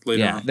character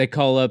later on. They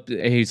call up.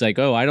 He's like,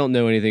 "Oh, I don't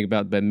know anything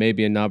about, but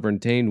maybe a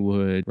Nobrantane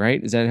would."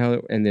 Right? Is that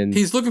how? And then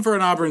he's looking for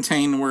an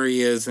Nobrantane where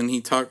he is, and he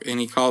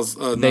calls.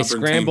 They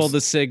scramble the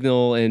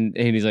signal, and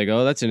he's like,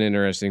 "Oh, that's an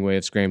interesting way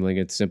of scrambling.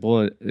 It's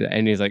simple."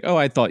 And he's like, "Oh,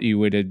 I thought you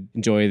would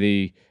enjoy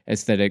the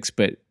aesthetics,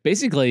 but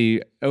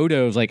basically,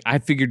 Odo's like, I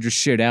figured your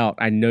shit out.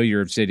 I know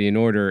your Obsidian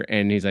Order,"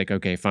 and he's like,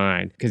 "Okay,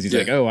 fine," because he's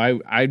like, "Oh,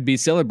 I'd be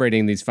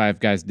celebrating these 5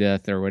 guys'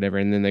 death or whatever."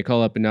 And then they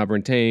call up a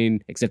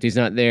Nobrantane, except he's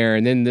not there.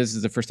 And then this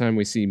is the first time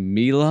we see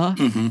Mila,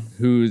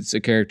 who's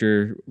a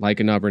character like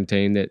a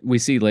Nobrantane that we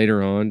see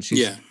later on.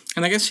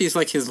 And I guess she's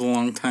like his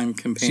longtime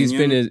companion. She's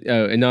been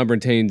a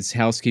Nobrantane's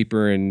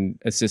housekeeper and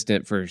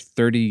assistant for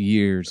 30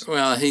 years.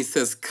 Well, he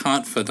says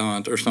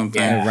confidant or something.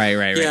 Yeah,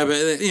 right.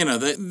 Yeah,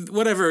 but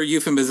whatever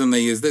euphemism they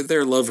use,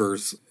 they're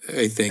lovers.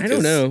 I think. I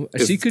don't know.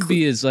 She could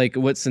be his like,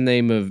 what's the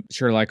name of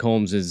Sherlock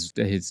Holmes? Is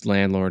his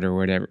landlord or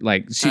whatever?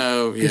 Like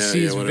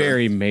she's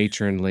very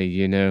matronly,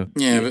 you know.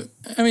 Yeah, but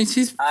I mean,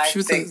 I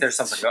think there's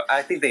something.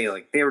 I think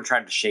they were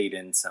trying to shade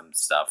in some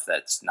stuff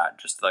that's not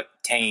just like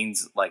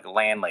Tane's like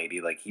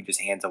landlady. Like he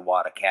just hands a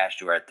wad of cash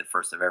to her at the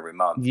first of every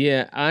month.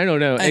 Yeah, I don't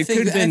know. It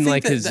could have been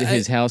like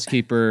his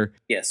housekeeper.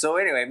 Yeah. So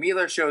anyway,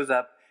 Mila shows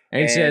up.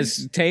 And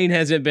says, Tane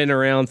hasn't been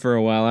around for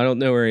a while. I don't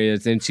know where he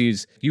is. And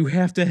you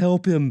have to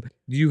help him.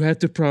 You have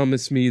to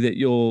promise me that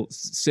you'll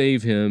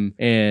save him.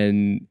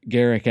 And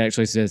Garak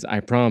actually says, I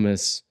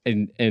promise.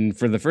 And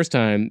for the first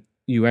time,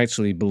 you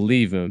actually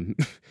believe him.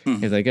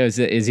 He's like, oh,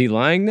 is he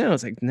lying now?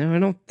 It's like, no, I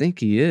don't think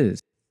he is.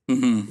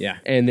 Mm-hmm. Yeah.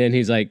 And then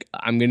he's like,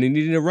 I'm going to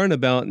need a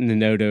runabout. And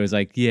then Odo is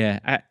like,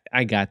 yeah,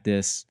 I got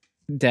this.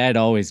 Dad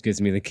always gives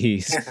me the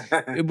keys.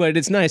 But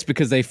it's nice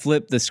because they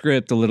flip the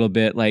script a little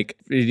bit. Like,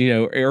 you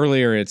know,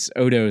 earlier it's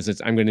Odo's,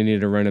 I'm going to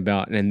need a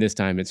runabout. And this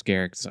time it's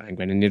Garak's, I'm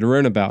going to need a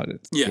runabout.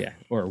 Yeah.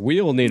 Or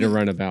we'll need a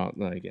runabout.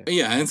 Like,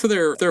 yeah. And so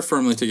they're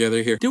firmly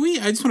together here.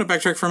 I just want to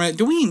backtrack for a minute.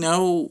 Do we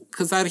know,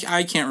 because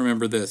I can't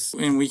remember this,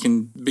 and we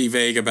can be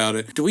vague about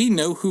it. Do we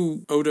know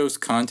who Odo's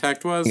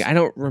contact was? I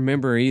don't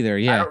remember either.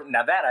 Yeah.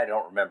 Now that I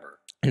don't remember.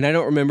 And I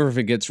don't remember if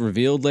it gets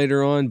revealed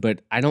later on,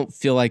 but I don't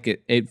feel like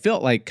it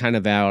felt like kind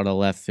of out of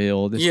left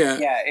field. Yeah.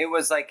 Yeah, it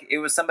was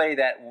somebody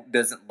that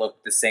doesn't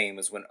look the same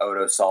as when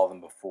Odo saw them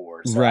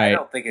before. So right. I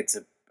don't think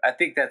I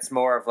think that's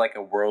more of like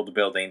a world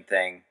building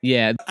thing.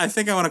 Yeah. I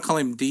think I want to call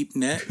him Deep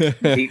Neck.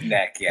 Deep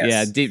Neck, yes.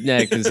 Yeah, Deep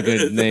Neck is a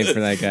good name for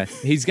that guy.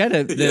 He's got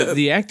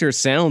the actor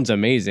sounds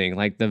amazing.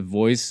 Like the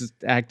voice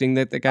acting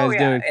that the guy's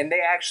doing. And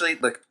they actually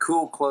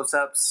cool close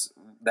ups.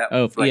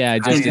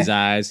 Just his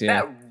eyes.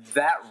 Yeah.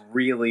 That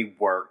really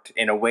worked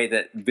in a way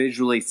that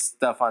visually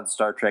stuff on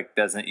Star Trek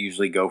doesn't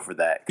usually go for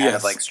that kind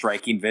of like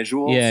striking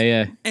visuals.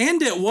 Yeah.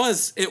 And it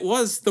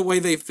was the way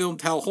they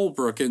filmed Hal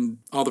Holbrook in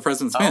All the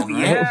President's Men.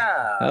 Right?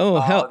 Yeah.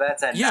 Oh,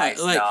 that's a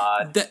nice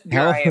nod.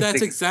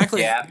 That's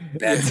exactly. Yeah,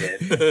 that's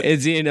it.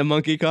 Is he in a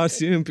monkey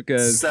costume?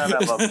 Because son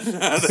of a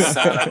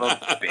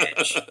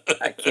bitch.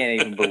 I can't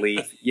even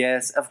believe.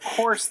 Yes, of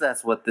course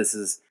that's what this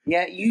is.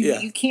 Yeah,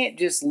 you can't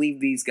just leave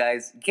these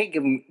guys. You can't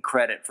give them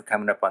credit for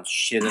coming up on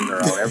shit in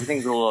their own.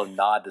 Everything's a little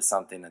nod to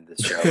something in this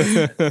show.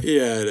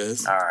 Yeah, it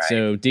is. All right.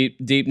 So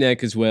Deep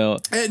Neck as well.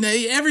 And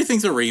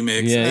everything's a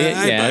remix.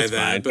 I buy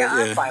that. But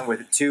I'm fine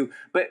with it too.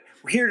 But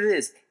here it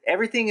is.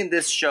 Everything in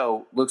this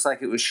show looks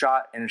like it was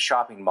shot in a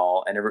shopping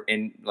mall and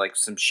in like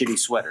some shitty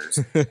sweaters.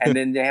 And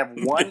then they have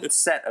one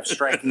set of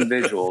striking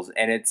visuals,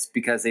 and it's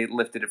because they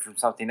lifted it from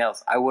something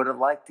else. I would have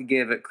liked to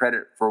give it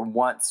credit for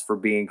once for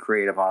being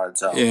creative on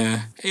its own.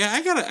 Yeah.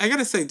 I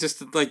gotta say,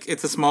 just like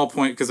it's a small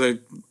point because I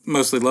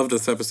mostly loved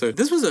this episode.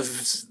 This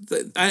was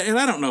and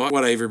I don't know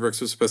what Avery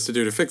Brooks was supposed to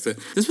do to fix it.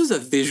 This was a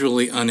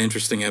visually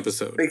uninteresting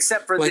episode,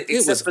 except for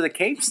the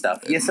cave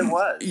stuff. Yes, it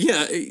was.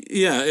 Yeah.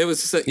 It was.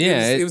 Just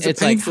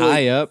it's like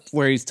high up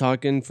where he's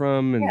talking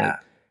from, and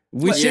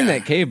we've seen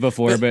that cave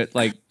before, but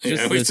like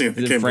just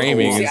the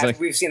framing is like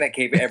we've seen that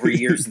cave every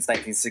year since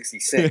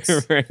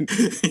 1966. Right.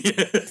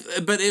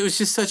 But it was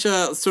just such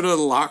a sort of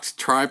locked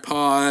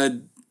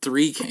tripod.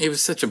 It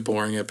was such a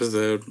boring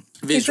episode.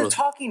 Visually. It's a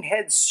Talking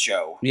Heads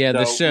show. Yeah,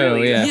 the show.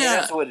 Really, yeah,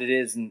 that's what it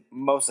is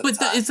most of the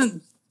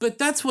time. But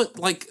that's what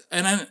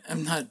and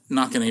I'm not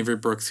knocking Avery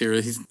Brooks here.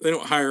 They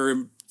don't hire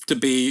him to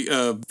be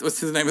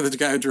what's the name of the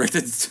guy who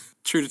directed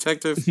True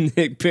Detective?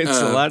 Nick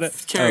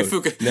Pizzolatto? Cary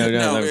Fukunaga.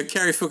 No.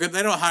 Cary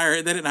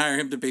Fukunaga. They didn't hire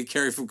him to be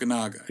Cary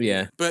Fukunaga.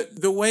 Yeah. But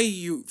the way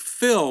you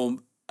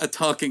film a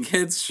Talking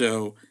Heads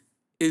show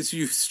is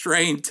you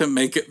strain to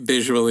make it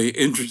visually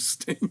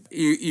interesting.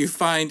 You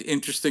find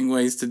interesting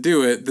ways to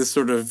do it. This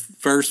sort of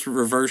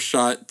reverse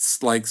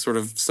shots, like sort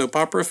of soap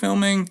opera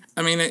filming.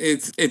 I mean,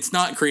 it's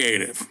not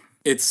creative.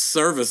 It's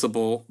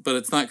serviceable, but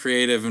it's not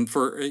creative, and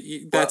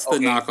that's the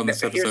knock on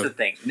this episode. Here's the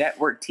thing: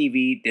 network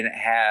TV didn't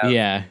have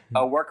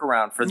a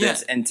workaround for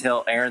this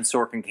until Aaron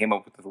Sorkin came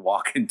up with the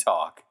walk and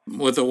talk.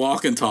 With the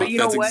walk and talk,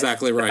 that's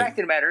exactly right. The fact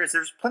of the matter is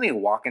there's plenty of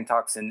walk and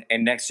talks in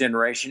Next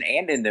Generation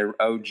and in the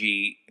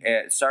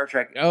OG Star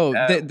Trek. Oh,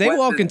 they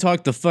walk and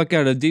talk the fuck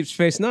out of Deep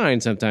Space Nine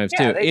sometimes,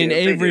 too. In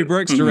Avery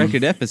Brooks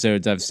directed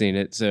episodes, I've seen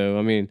it. So,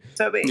 I mean.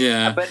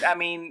 But, I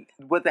mean,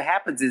 what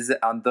happens is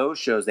that on those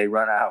shows, they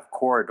run out of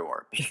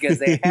corridor because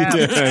they have,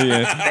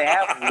 they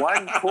have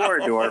one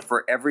corridor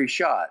for every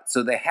shot.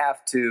 So they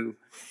have to,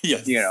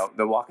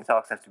 the walk and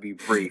talks have to be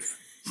brief.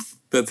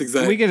 That's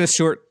exactly. We get a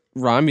short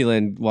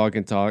Romulan walk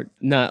and talk,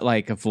 not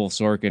like a full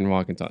Sorkin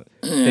walk and talk.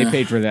 They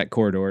paid for that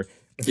corridor.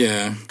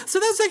 Yeah. So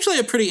that's actually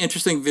a pretty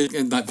interesting,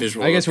 not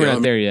visual. I guess we're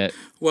not there yet.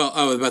 Well,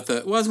 I was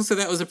going to say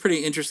that was a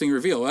pretty interesting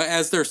reveal.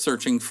 As they're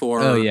searching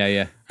for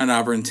an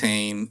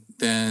Abrantane,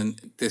 then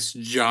this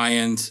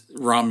giant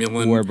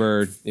Romulan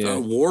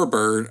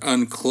warbird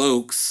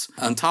uncloaks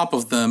on top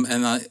of them,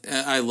 and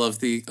I love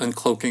the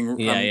uncloaking.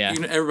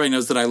 Everybody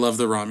knows that I love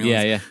the Romulans.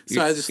 Yeah.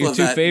 So I just love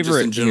that. Your two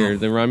favorites here,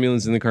 the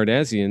Romulans and the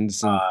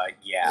Cardassians. And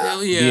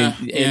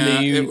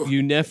the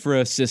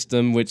Unifra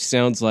system, which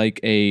sounds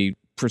like a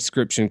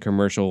prescription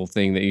commercial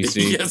thing that you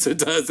see. Yes, it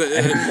does.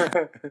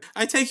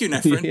 I take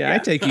Unifrin. I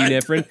take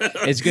Unifrin.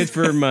 It's good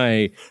for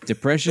my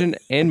depression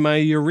and my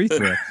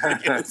urethra.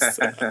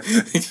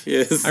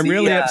 Yes. I'm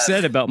really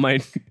upset about my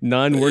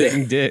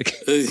non-working dick.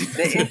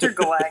 The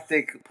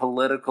intergalactic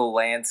political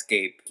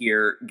landscape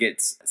here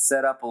gets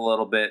set up a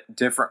little bit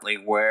differently,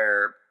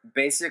 where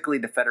basically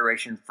the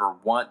Federation for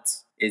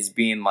once is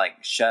being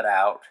like shut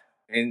out,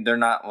 and they're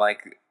not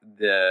like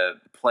the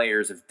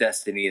players of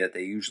Destiny that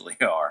they usually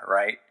are,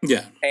 right?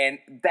 Yeah. And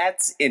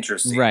that's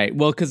interesting. Right.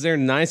 Well, because they're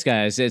nice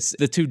guys. It's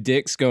the two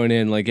dicks going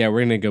in like, yeah,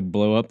 we're going to go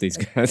blow up these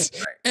guys.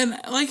 Right. And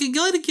like,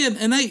 again,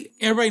 and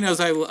everybody knows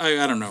I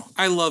don't know.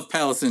 I love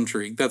Palace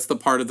Intrigue. That's the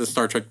part of the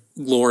Star Trek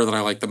lore that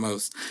I like the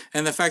most.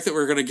 And the fact that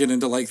we're going to get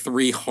into like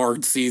 3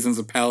 hard seasons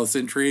of Palace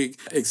Intrigue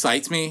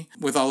excites me,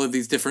 with all of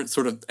these different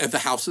sort of the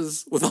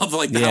houses, with all of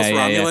like the House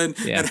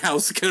Romulan and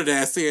House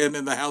Cardassian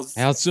and the House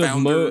of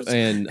Mo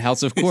and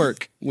House of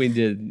Quark. We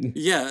did.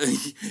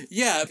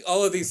 Yeah.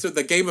 All of these,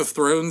 the Game of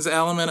Thrones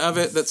element of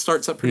it that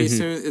starts up pretty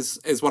soon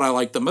is what I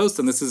like the most.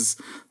 And this is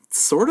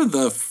sort of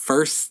the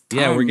first time.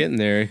 Yeah, we're getting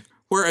there.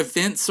 Where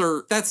events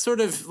are, that's sort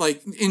of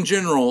like, in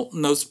general,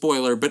 no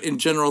spoiler, but in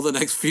general, the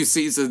next few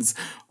seasons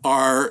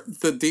are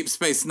the Deep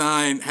Space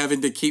Nine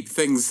having to keep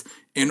things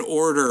in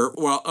order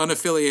while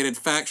unaffiliated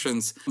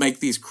factions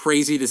make these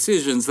crazy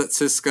decisions that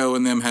Sisko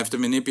and them have to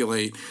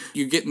manipulate.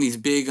 You get in these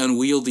big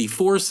unwieldy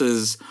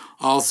forces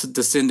all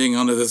descending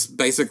onto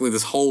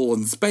this hole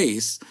in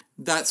space.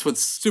 That's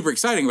what's super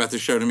exciting about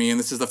this show to me, and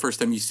this is the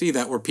first time you see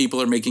that, where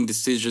people are making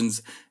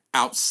decisions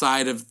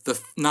outside of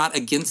not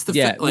against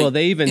the well,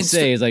 they even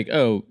say it's like,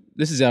 oh,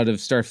 this is out of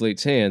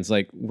Starfleet's hands.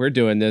 Like, we're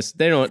doing this.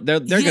 They're going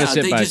to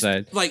sit by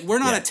side. Like, we're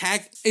not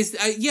attack.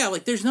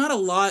 Like, there's not a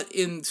lot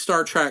in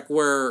Star Trek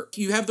where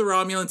you have the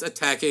Romulans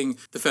attacking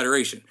the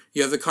Federation.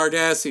 You have the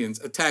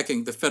Cardassians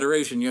attacking the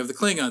Federation. You have the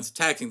Klingons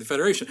attacking the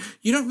Federation.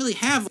 You don't really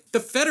have, the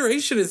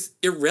Federation is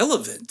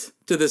irrelevant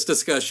to this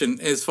discussion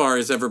as far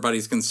as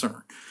everybody's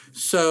concerned.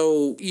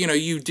 So,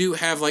 you do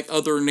have like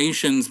other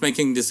nations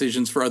making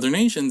decisions for other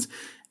nations.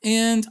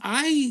 And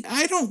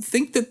I don't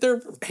think that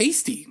they're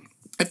hasty.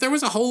 If there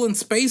was a hole in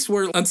space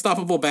where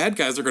unstoppable bad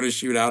guys are going to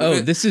shoot out of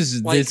it. This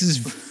is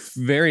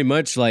very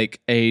much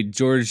like a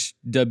George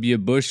W.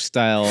 Bush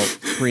style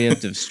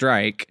preemptive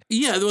strike.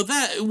 Yeah,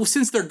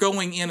 since they're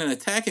going in and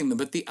attacking them,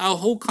 but the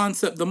whole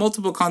concept, the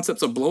multiple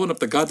concepts of blowing up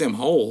the goddamn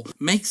hole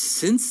makes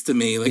sense to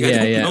me. Like, I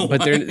don't know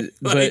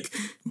why.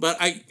 But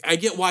I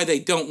get why they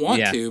don't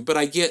want to,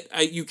 but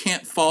you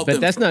can't fault them.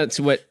 But that's not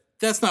what...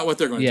 That's not what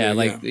they're going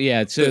to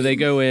do. So they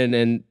go in,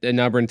 and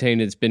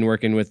Abrantane has been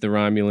working with the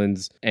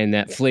Romulans, and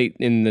that fleet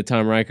in the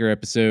Tom Riker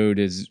episode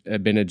has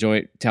been a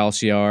joint Tal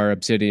Shiar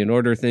Obsidian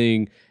Order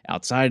thing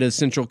outside of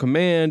Central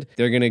Command.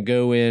 They're going to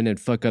go in and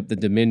fuck up the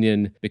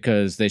Dominion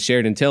because they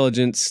shared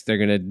intelligence. They're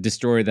going to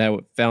destroy that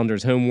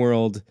Founder's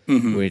homeworld,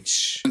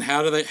 which... And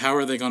how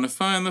are they going to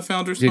find the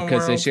Founder's homeworld?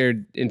 Because they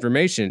shared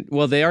information.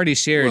 Well, they already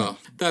shared... Well,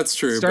 that's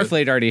true.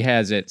 Starfleet already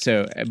has it,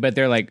 but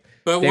they're like...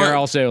 But they're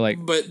also like...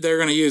 But they're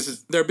going to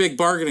use... Their big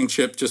bargaining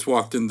chip just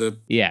walked on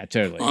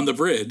the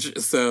bridge.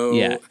 So...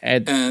 Yeah.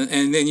 And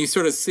then you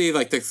sort of see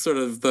like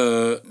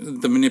the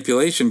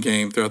manipulation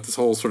game throughout this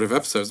whole sort of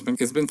episode.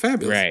 It's been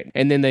fabulous. Right.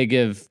 And then they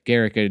give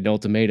Garak an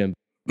ultimatum.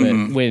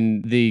 But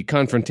when the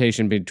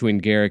confrontation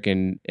between Garak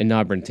and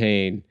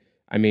Abrantane...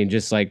 I mean,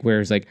 just like where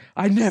it's like,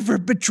 I never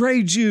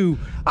betrayed you.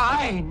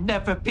 I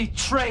never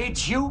betrayed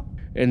you.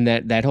 And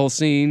that whole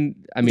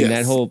scene, I mean,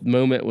 that whole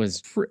moment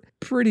was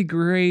pretty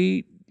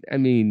great. I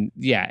mean,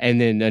 yeah.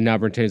 And then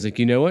Abrantane's like,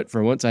 you know what?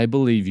 For once, I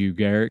believe you,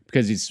 Garak.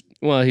 Because he's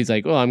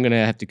like, well, I'm going to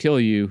have to kill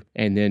you.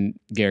 And then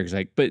Garak's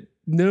like, but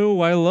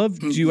no, I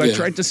loved you. I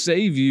tried to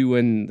save you.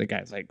 And the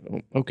guy's like,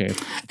 oh, okay.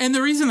 And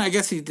the reason I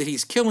guess that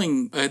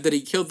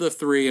he killed the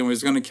 3 and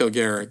was going to kill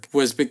Garak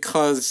was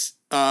because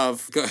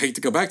of, I hate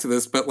to go back to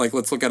this, but like,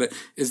 let's look at it,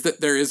 is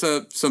that there is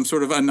some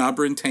sort of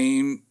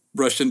Abrantane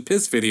Russian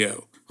piss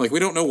video. Like, we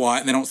don't know why,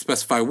 and they don't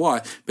specify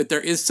why, but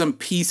there is some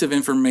piece of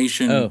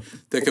information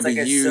that could be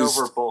used. It's like a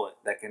silver bullet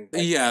that can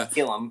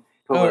kill him.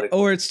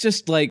 Or it's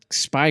just like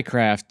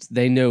spycraft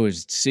they know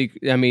is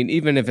secret. I mean,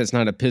 even if it's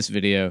not a piss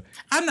video.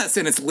 I'm not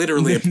saying it's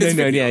literally a piss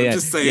video. I'm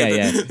just saying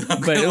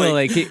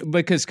that. But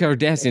because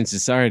Cardassian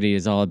society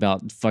is all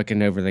about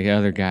fucking over the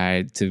other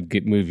guy to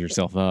move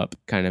yourself up.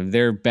 Kind of.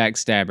 They're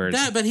backstabbers.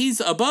 But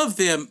he's above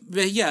them.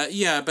 But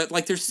but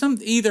like there's some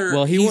either.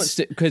 Well, he wants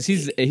to, because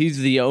he's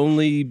the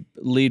only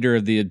leader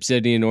of the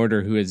Obsidian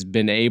Order who has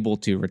been able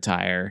to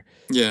retire.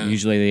 Yeah.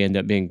 Usually they end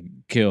up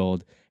being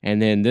killed. And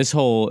then this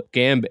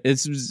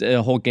was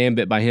a whole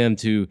gambit by him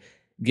to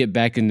get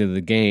back into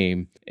the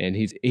game, and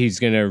he's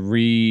gonna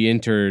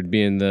re-enter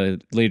being the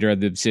leader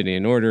of the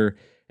Obsidian Order,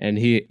 and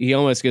he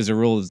almost gives a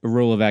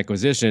rule of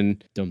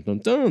acquisition,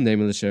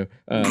 name of the show,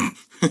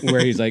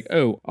 where he's like,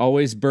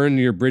 always burn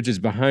your bridges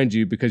behind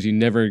you because you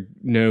never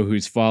know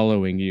who's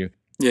following you.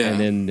 Yeah. And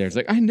then there's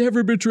like, I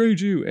never betrayed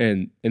you.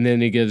 And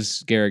then he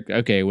gives Garak,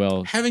 okay,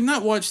 well. Having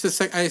not watched this,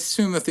 I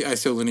assume that the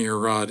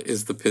isolinear rod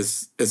is a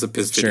piss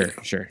video.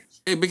 Sure.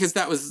 Because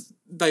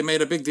they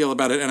made a big deal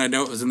about it, and I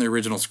know it was in the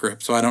original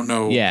script, so I don't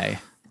know. Yeah.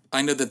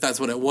 I know that that's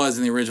what it was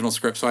in the original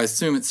script, so I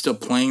assume it's still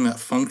playing that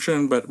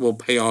function, but will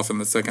pay off in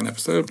the second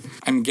episode.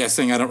 I'm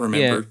guessing. I don't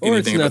remember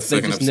anything about the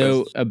second episode.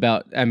 Know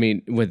about. I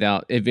mean,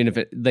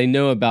 they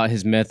know about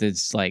his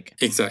methods, like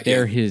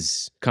they're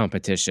his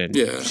competition.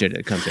 Yeah. Should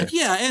it come to?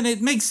 Yeah, and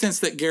it makes sense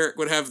that Garak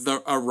would have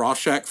a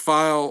Rorschach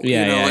file. I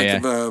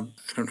don't know.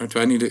 Do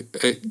I need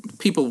to?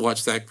 People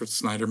watch Zack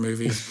Snyder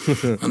movies,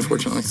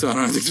 unfortunately, so I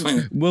don't have to explain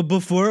it. Well,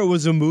 before it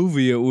was a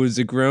movie, it was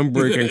a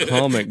groundbreaking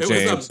comic.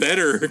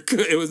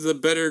 It was a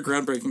better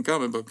groundbreaking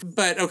comic book.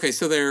 But okay,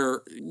 so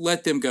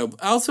let them go.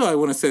 Also, I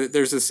want to say that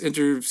there's this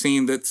interview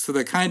scene that's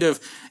the kind of,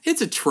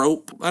 it's a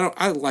trope.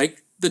 I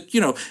like.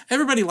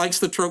 Everybody likes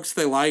the tropes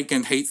they like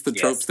and hates the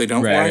tropes they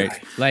don't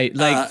like.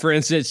 Like for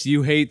instance,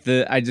 you hate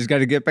I just got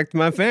to get back to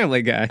my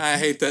family guy. I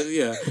hate that.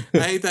 Yeah,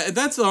 I hate that.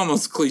 That's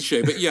almost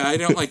cliche, but yeah, I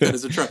don't like that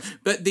as a trope.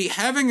 But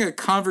having a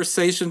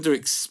conversation to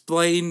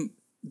explain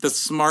the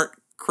smart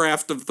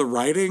craft of the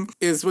writing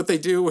is what they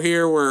do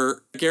here,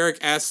 where Garak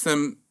asks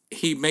them.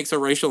 He makes a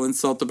racial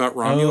insult about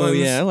Romulans. Oh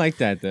yeah, I like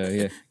that though.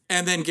 Yeah.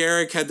 And then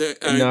Garak had to,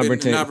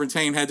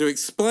 Nob had to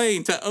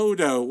explain to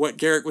Odo what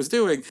Garak was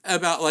doing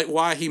about like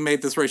why he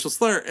made this racial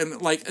slur,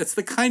 and like it's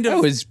the kind of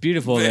that was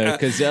beautiful though,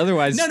 because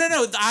otherwise no,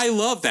 I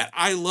love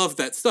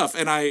that stuff,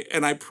 and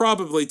I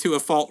probably to a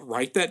fault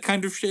write that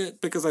kind of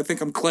shit because I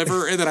think I'm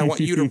clever, and then I want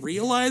you to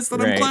realize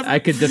that I'm clever. I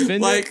could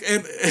defend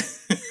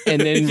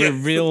and then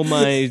reveal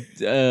my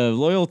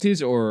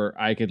loyalties, or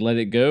I could let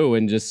it go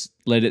and just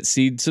let it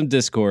seed some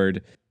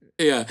discord.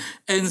 Yeah,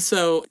 and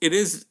so it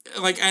is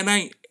like, and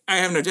I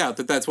have no doubt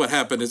that that's what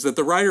happened, is that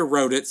the writer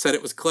wrote it, said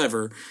it was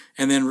clever,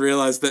 and then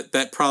realized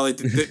that probably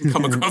didn't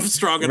come across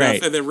strong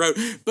enough, and then wrote.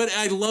 But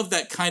I love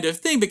that kind of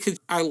thing because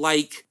I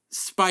like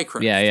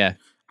spycraft. Yeah.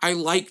 I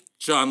like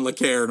John Le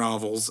Carre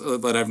novels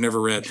that I've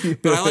never read,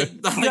 but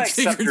I like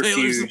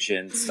subterfuge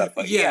and stuff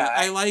like that. Yeah,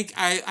 I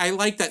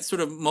like that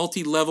sort of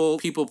multi-level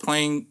people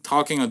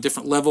talking on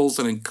different levels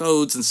and in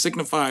codes and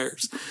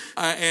signifiers,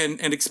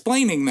 and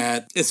explaining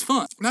that is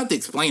fun. Not the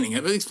explaining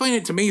it, but explain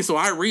it to me so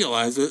I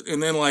realize it,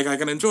 and then like I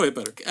can enjoy it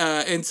better.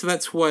 And so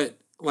that's what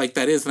like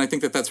that is, and I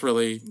think that's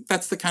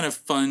the kind of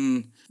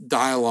fun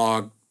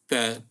dialogue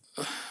that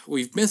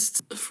we've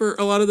missed for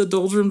a lot of the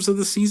doldrums of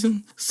the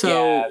season.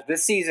 So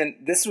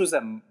this was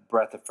a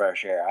breath of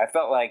fresh air. I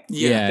felt like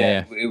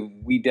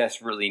we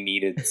desperately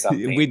needed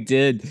something. We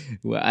did.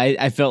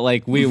 I felt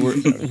like we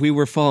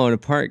were falling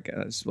apart,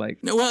 guys. Like,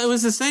 well, it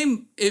was the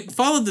same. It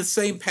followed the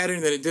same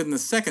pattern that it did in the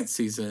second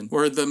season,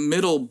 where the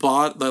middle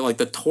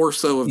the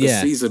torso of the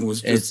season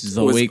was just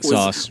weak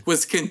sauce.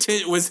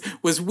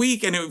 Was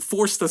weak, and it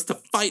forced us to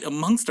fight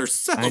amongst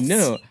ourselves. I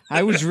know.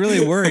 I was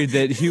really worried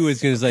that he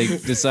was going to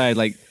decide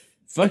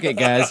fuck it,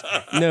 guys.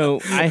 No,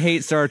 I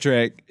hate Star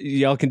Trek.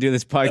 Y'all can do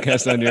this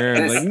podcast on your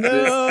own.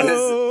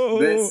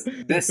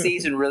 This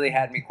season really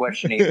had me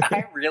questioning.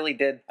 I really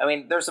did. I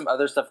mean, there's some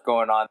other stuff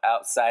going on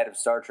outside of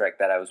Star Trek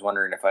that I was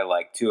wondering if I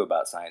liked too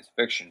about science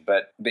fiction.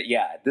 But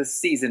yeah, this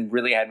season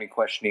really had me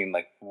questioning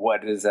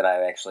what is it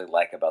I actually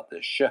like about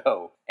this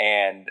show.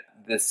 And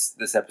this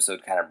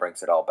episode kind of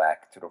brings it all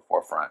back to the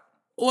forefront.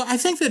 Well, I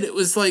think that it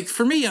was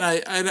for me, and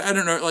I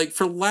don't know,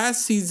 for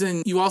last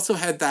season, you also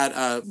had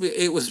that,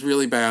 it was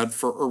really bad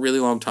for a really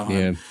long time.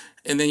 Yeah.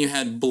 And then you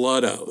had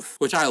Blood Oath,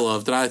 which I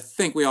loved, and I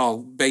think we all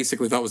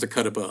basically thought was a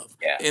cut above.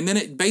 Yeah. And then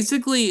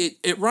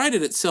it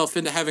righted itself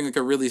into having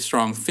a really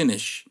strong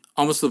finish,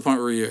 almost to the point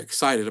where you're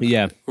excited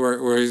about it. Where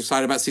you're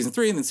excited about season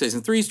 3, and then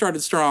season 3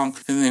 started strong,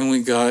 and then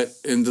we got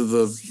into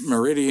the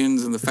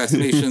Meridians and the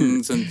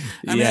Fascinations. And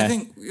I mean, I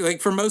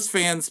think, for most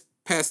fans,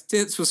 past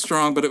tense was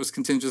strong, but it was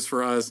contentious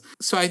for us.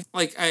 So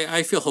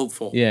I feel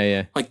hopeful.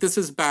 Yeah. Like this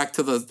is back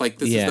to the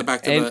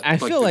and I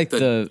feel like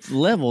the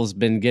level's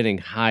been getting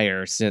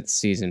higher since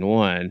season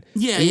 1.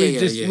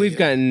 We've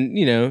gotten,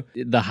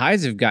 the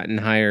highs have gotten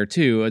higher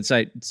too. It's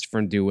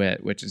from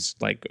Duet, which is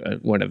like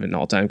one of an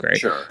all-time great.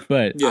 Sure.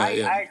 But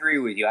I agree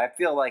with you. I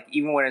feel like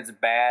even when it's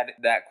bad,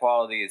 that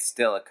quality is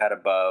still a cut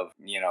above,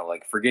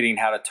 like forgetting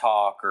how to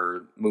talk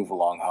or move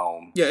along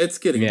home. Yeah, it's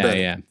getting better.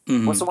 Yeah.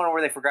 Mm-hmm. What's the one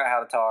where they forgot how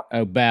to talk?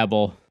 Oh,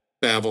 Babel.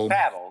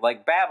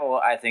 Like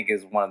Babel, I think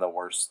is one of the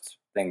worst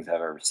things I've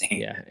ever seen.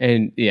 Yeah,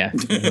 and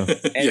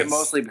and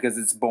mostly because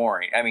it's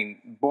boring. I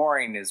mean,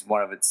 boring is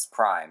one of its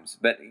crimes,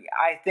 but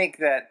I think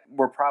that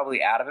we're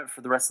probably out of it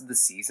for the rest of the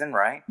season,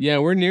 right? Yeah,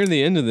 we're near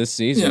the end of this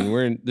season.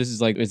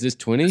 Is this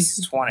 20? This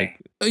is 20.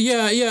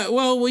 Yeah.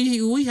 Well,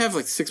 we have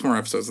like 6 more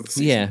episodes of the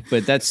season. Yeah,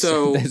 but that's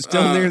still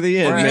near the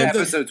end. We're at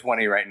episode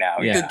 20 right now.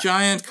 The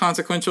giant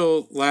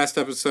consequential last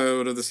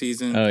episode of the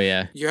season. Oh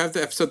yeah. You have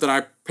the episode that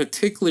I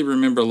particularly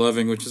remember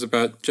loving, which is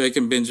about Jake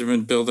and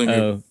Benjamin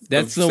building.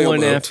 That's the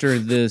one after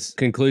this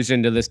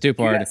conclusion to this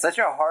 2-part. Yeah, such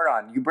a hard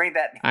on. You bring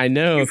that. I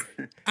know.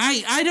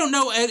 I don't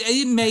know.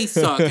 It may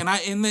suck, and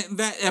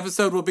that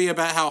episode will be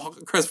about how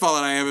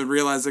crestfallen I am and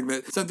realizing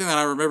that something that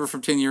I remember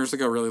from 10 years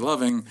ago really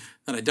loving,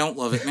 that I don't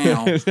love it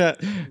now.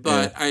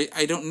 But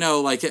I don't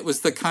know. Like it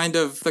was the kind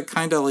of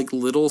like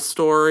little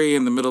story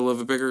in the middle of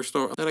a bigger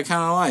story that I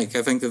kind of like.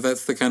 I think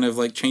that's the kind of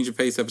like change of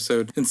pace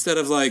episode instead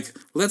of like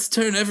let's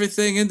turn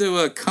everything into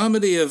a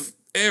comedy of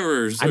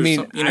errors. I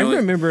mean, I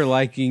remember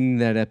liking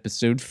that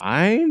episode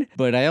fine,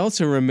 but I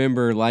also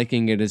remember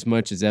liking it as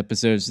much as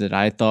episodes that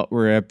I thought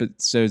were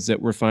episodes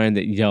that were fine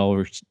that y'all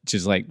were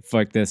just like,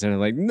 fuck this. And I'm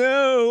like,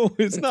 no,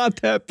 it's not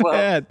that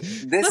bad.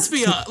 Let's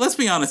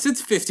be honest.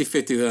 It's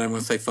 50-50 that I'm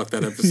going to say fuck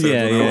that episode.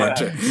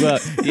 Well,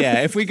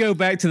 if we go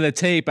back to the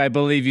tape, I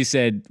believe you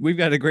said, we've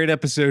got a great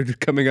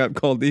episode coming up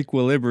called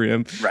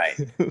Equilibrium. Right.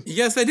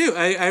 Yes, I do.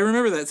 I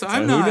remember that. So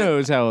I'm not. Who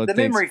knows how the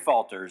memory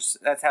falters.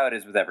 That's how it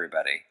is with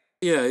everybody.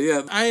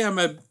 Yeah. I am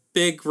a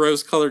big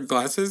rose-colored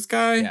glasses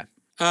guy. Yeah.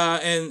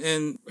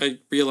 And I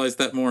realize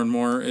that more and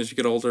more as you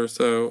get older.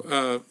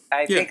 So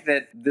I think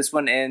that this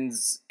one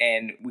ends,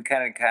 and we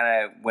kind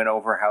of went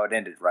over how it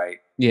ended, right?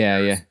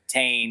 Yeah.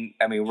 Tane.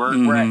 I mean,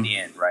 we're at the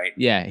end, right?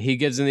 Yeah, he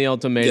gives him the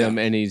ultimatum,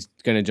 and he's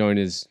gonna join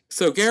his.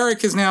 So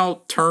Garak has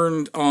now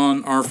turned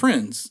on our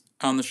friends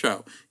on the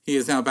show. He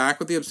is now back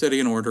with the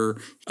Obsidian Order.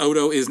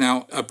 Odo is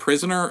now a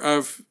prisoner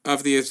of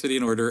the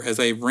Obsidian Order as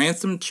a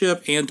ransom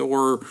chip and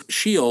or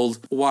shield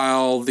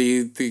while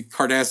the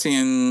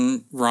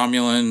Cardassian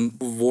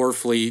Romulan war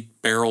fleet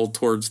barreled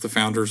towards the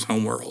Founder's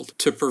homeworld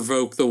to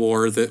provoke the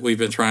war that we've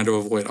been trying to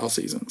avoid all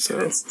season. So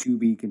that's to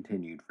be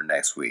continued for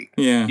next week.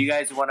 Yeah. Do you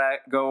guys want to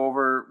go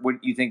over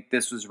what you think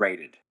this was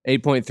rated?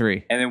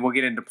 8.3. And then we'll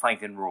get into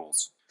Plankton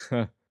rules.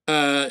 You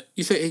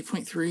say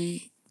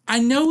 8.3? I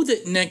know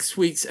that next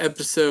week's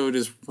episode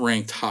is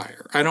ranked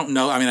higher. I don't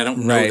know. I mean, I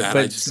don't know that.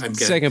 But I'm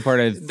second part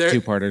of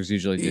 2-parters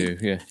usually do.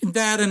 Yeah.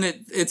 That and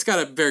it's got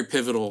a very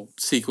pivotal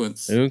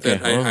sequence. Okay.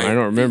 I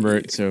don't remember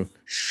it, so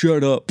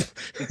shut up.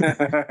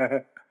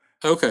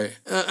 Okay.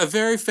 A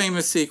very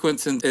famous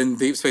sequence in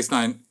Deep Space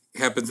Nine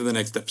happens in the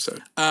next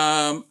episode.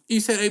 You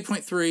said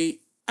 8.3.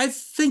 I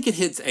think it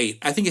hits 8.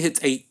 I think it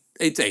hits 8.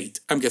 It's 8.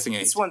 I'm guessing 8.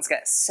 This one's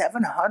got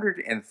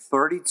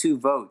 732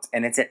 votes,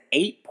 and it's at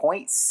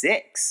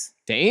 8.6.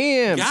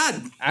 Damn.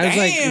 God I was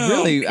like,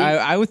 really?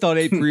 I thought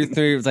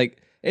 8.3 was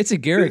like, it's a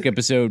Garak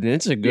episode, and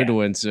it's a good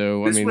one.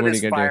 So, this I mean, one what are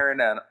is you going to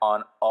firing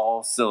on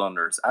all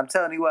cylinders. I'm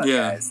telling you what,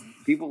 guys.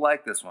 People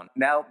like this one.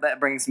 Now, that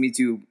brings me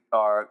to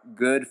our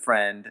good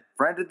friend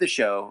of the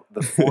show,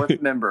 the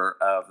 4th member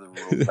of the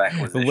Rules of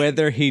Acquisition.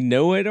 Whether he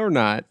know it or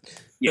not.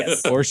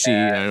 Yes. Or she,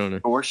 I don't know.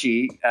 Or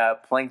she,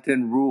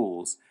 Plankton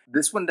Rules.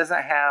 This one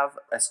doesn't have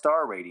a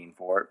star rating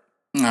for it.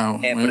 No.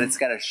 But it's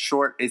got a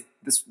short...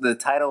 the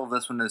title of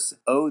this one is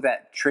Oh,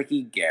 That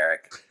Tricky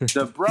Garak.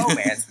 The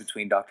bromance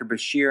between Dr.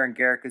 Bashir and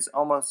Garak is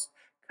almost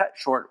cut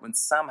short when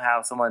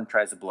somehow someone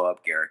tries to blow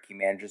up Garak. He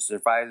manages to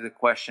survive. The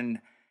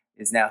question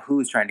is now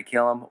who is trying to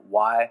kill him?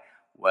 Why?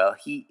 Well,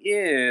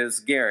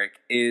 Garak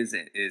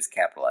is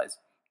capitalized.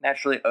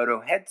 Naturally,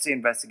 Odo heads the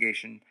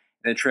investigation,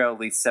 and the trail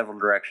leads several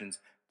directions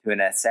to an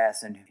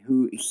assassin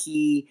who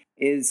he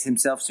is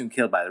himself soon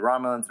killed by the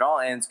Romulans. It all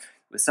ends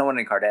with someone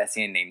in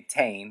Cardassian named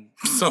Tane.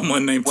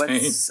 Someone named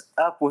Tane. What's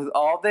up with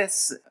all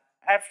this?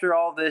 After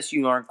all this,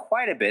 you learn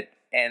quite a bit,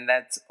 and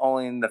that's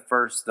only in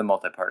the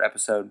multi-part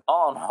episode.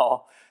 All in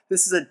all,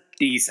 this is a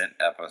decent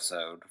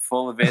episode,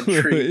 full of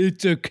intrigue.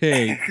 It's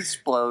okay.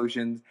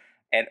 Explosions,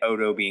 and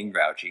Odo being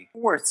grouchy.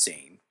 Worth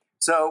seeing.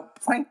 So,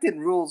 Plankton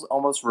Rules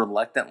almost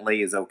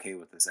reluctantly is okay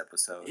with this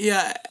episode.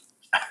 Yeah.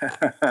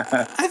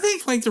 I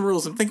think Plankton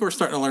Rules, I think we're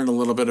starting to learn a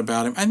little bit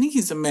about him. I think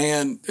he's a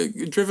man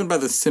driven by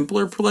the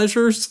simpler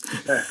pleasures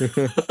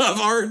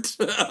of art.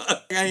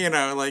 I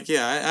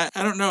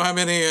don't know how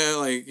many,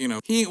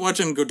 he ain't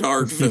watching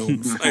Godard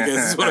films, I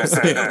guess is what I'm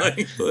saying.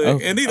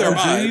 And neither am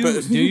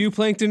I. Do you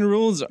Plankton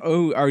Rules?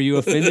 Oh, are you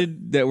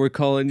offended that we're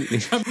calling...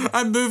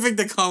 I'm moving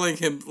to calling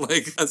him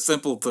like a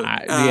simpleton.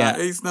 Yeah.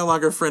 He's no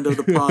longer a friend of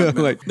the pod.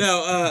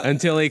 No.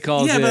 Until he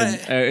calls in.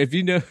 If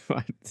you know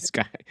this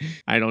guy,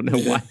 I don't know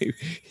why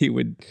he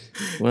would.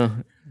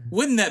 Well,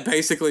 wouldn't that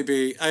basically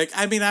be?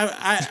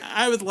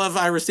 I would love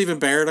Ira Stephen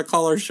Bear to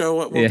call our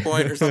show at one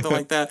point or something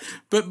like that.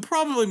 But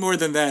probably more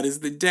than that is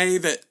the day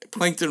that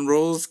Plankton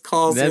Rules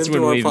calls into our podcast. That's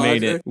when we've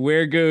made it.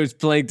 Where goes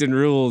Plankton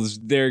Rules,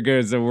 there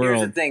goes the world.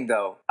 Here's the thing,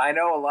 though. I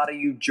know a lot of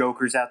you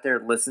jokers out there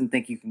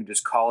think you can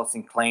just call us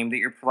and claim that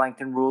you're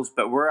Plankton Rules,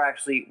 but we're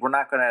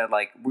not going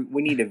to,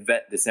 we need to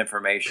vet this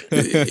information.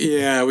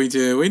 Yeah, we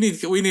do. We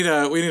need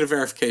a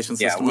verification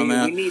system on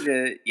that. We need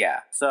to,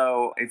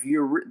 So if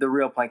you're the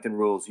real Plankton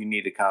Rules, you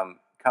need to come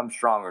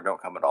strong or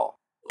don't come at all.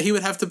 He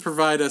would have to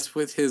provide us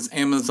with his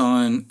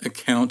Amazon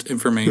account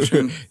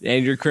information.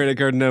 And your credit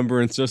card number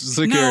and social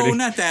security. No,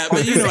 not that,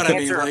 but you know what I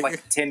mean.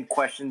 Answer 10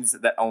 questions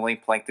that only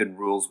Plankton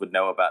Rules would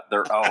know about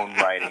their own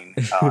writing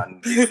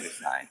on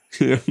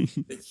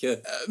DS9. Yeah,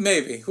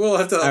 maybe. We'll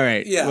have to. All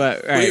right. Yeah. Well,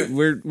 all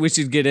right. We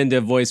should get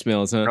into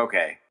voicemails, huh?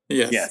 Okay.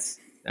 Yes.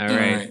 All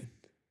right.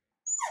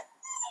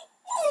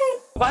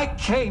 I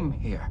came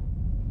here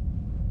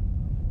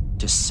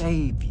to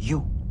save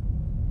you.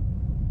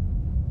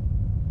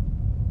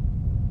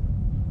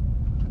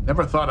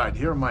 Never thought I'd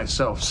hear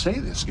myself say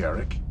this,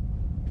 Garrick.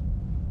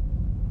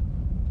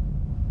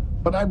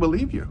 But I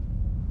believe you.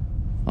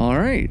 All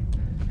right.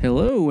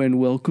 Hello and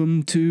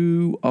welcome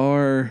to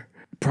our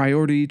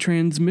priority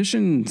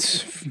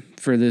transmissions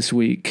for this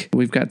week.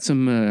 We've got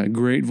some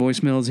great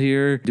voicemails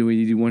here. Do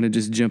we want to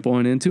just jump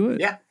on into it?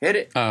 Yeah, hit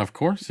it. Of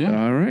course,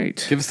 yeah. All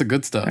right. Give us the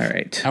good stuff. All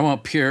right. I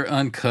want pure,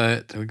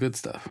 uncut, the good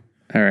stuff.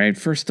 All right.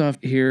 First off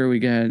here, we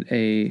got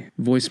a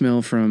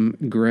voicemail from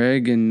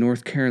Greg in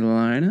North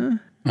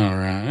Carolina. All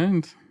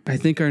right. I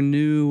think our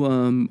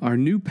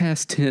new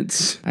past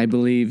tense, I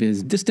believe,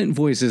 is distant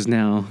voices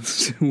now.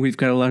 We've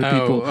got a lot of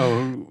people.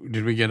 Oh,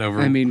 did we get over?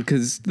 I mean,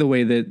 because the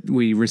way that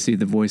we receive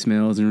the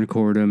voicemails and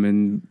record them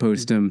and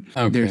post them,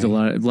 there's a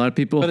lot of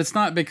people. But it's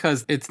not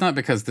because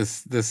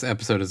this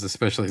episode is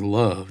especially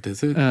loved,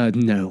 is it?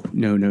 No.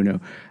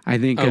 I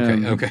think.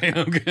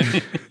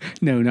 Okay.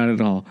 No, not at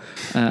all.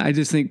 I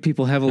just think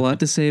people have a lot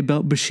to say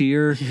about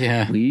Bashir.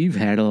 Yeah, we've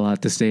had a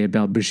lot to say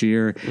about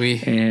Bashir.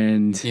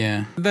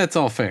 That's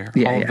all fair.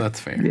 Yeah.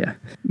 That's fair. Yeah.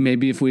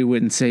 Maybe if we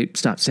wouldn't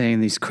stop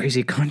saying these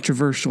crazy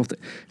controversial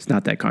things. It's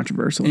not that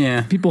controversial.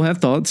 Yeah. People have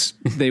thoughts.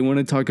 They want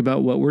to talk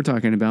about what we're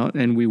talking about,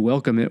 and we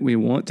welcome it. We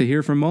want to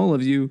hear from all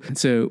of you.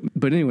 So,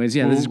 but anyways,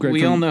 this is great.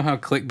 We all know how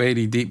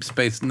clickbaity Deep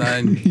Space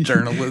Nine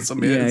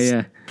journalism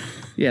is.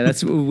 Yeah,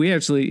 that's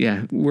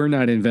we're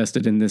not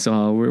invested in this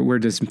all. We're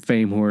just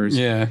fame whores.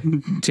 Yeah.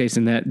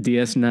 Chasing that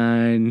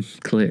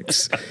DS9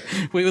 clicks.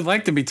 We would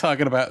like to be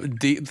talking about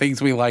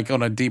things we like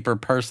on a deeper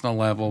personal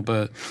level,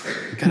 but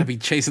we gotta be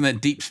chasing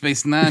that Deep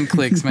Space Nine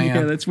clicks, man.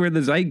 Yeah, that's where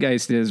the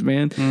zeitgeist is,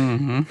 man.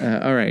 Mm-hmm.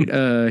 All right,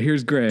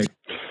 here's Greg.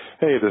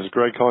 Hey, this is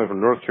Greg calling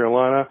from North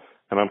Carolina,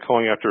 and I'm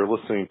calling after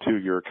listening to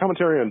your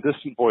commentary on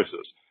Distant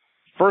Voices.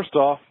 First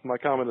off, my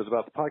comment is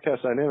about the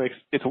podcast dynamics.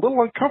 It's a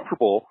little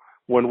uncomfortable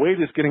when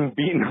Wade is getting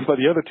beaten by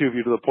the other two of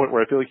you to the point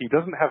where I feel like he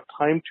doesn't have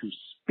time to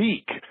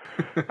speak.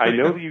 I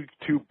know that you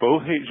two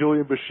both hate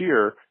Julian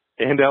Bashir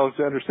and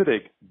Alexander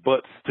Siddig,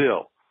 but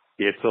still,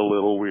 it's a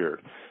little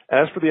weird.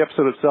 As for the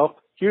episode itself,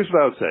 here's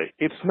what I would say.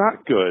 It's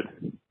not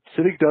good.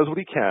 Siddig does what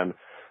he can,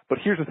 but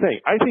here's the thing.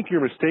 I think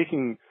you're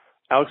mistaking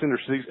Alexander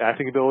Siddig's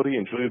acting ability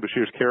and Julian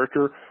Bashir's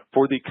character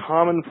for the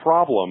common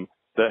problem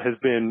that has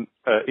been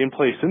in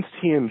place since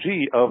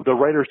TNG of the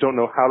writers don't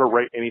know how to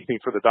write anything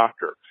for the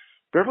Doctor.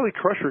 Beverly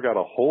Crusher got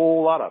a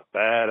whole lot of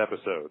bad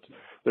episodes.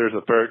 There's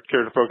a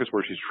character focus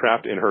where she's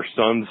trapped in her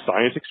son's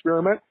science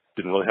experiment.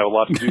 Didn't really have a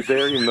lot to do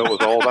there, even though it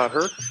was all about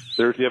her.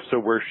 There's the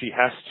episode where she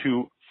has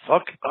to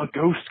fuck a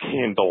ghost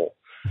candle.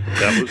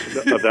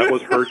 That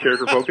was her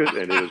character focus,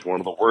 and it is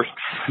one of the worst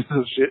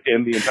shit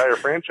in the entire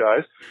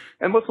franchise.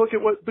 And let's look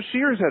at what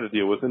Bashir's had to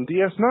deal with in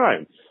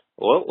DS9.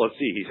 Well, let's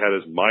see. He's had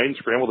his mind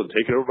scrambled and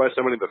taken over by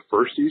somebody in the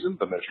first season.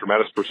 Then there's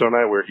Dramatis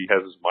Personae, where he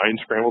has his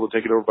mind scrambled and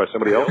taken over by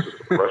somebody else.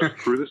 Just the rest of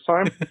the crew this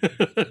time.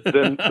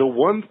 Then the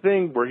one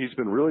thing where he's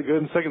been really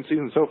good in second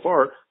season so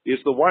far is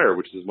The Wire,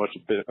 which is as much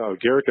a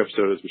Garrick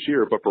episode as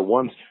Bashir. But for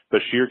once,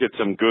 Bashir gets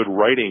some good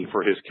writing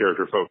for his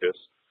character focus.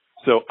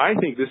 So I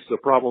think this is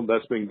a problem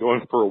that's been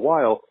going for a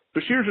while.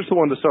 Bashir's just the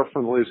one to suffer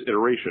from the latest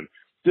iteration.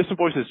 Distant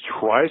Voices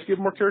tries to give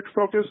more character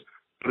focus,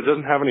 but it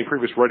doesn't have any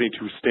previous writing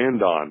to stand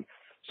on.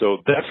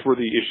 So that's where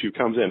the issue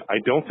comes in. I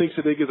don't think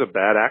Siddig is a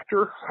bad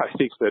actor. I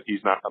think that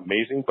he's not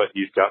amazing, but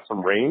he's got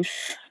some range.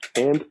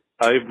 And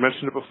I've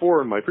mentioned it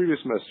before in my previous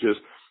messages,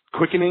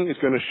 Quickening is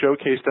going to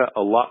showcase that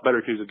a lot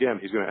better because, again,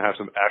 he's going to have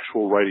some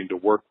actual writing to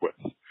work with.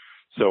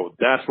 So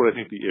that's what I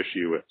think the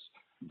issue is.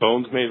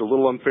 Bones made it a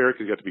little unfair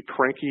because he got to be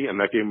cranky, and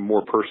that gave him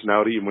more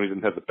personality even when he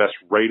didn't have the best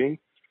writing.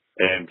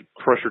 And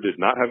Crusher did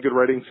not have good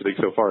writing. Siddig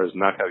so far has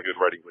not had good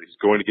writing, but he's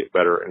going to get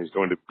better, and he's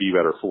going to be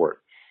better for it.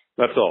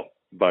 That's all.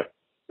 Bye.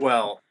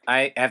 Well,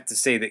 I have to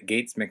say that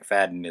Gates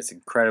McFadden is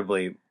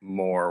incredibly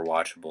more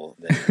watchable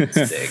than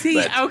Siddig.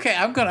 See, okay,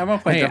 I'm gonna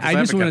play. Hey, I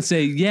just want to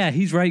say, yeah,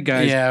 he's right,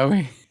 guys.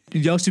 Yeah,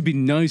 y'all should be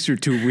nicer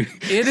to me.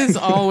 It is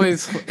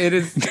always.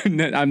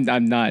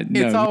 I'm not.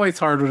 It's always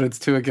hard when it's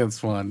 2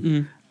 against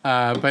 1.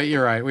 But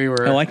you're right. We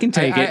were. Oh, I can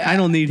take it. I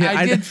don't need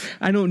him.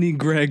 I don't need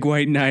Greg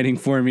White knighting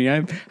for me.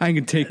 I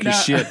can take your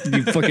shit,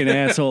 you fucking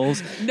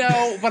assholes.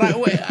 No, but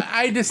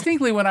I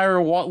distinctly, when I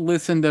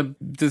listened to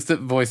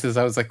distant voices,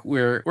 I was like,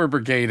 we're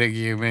brigading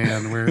you,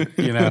 man. We're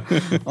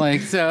like,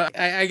 so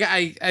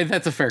I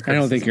that's a fair criticism. I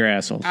don't think you're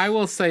assholes. I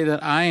will say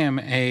that I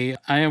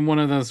am one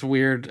of those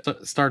weird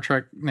Star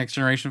Trek Next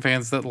Generation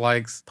fans that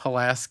likes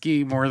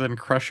Pulaski more than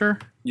Crusher.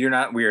 You're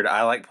not weird.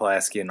 I like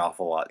Pulaski an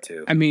awful lot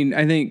too. I mean,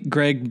 I think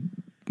Greg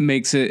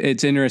makes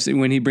it's interesting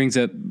when he brings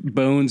up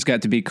Bones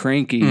got to be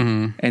cranky,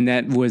 and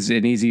that was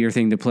an easier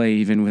thing to play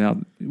even without.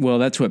 Well,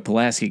 that's what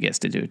Pulaski gets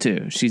to do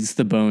too. She's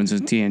the Bones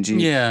of TNG.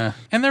 Yeah,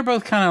 and they're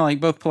both kind of like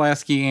both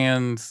Pulaski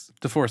and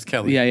DeForest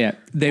Kelly. Yeah.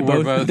 They're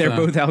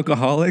both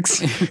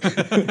alcoholics on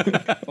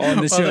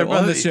the show.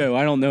 On the show,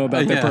 I don't know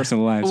about their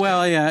personal lives.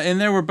 Well, yeah, and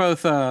they were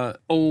both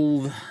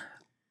old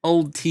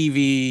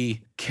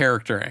TV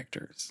character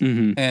actors,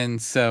 and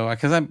so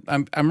because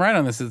I'm right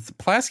on this.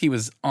 Pulaski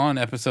was on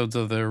episodes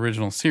of the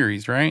original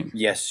series, right?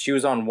 Yes, she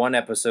was on one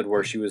episode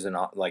where she was in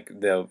like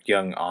the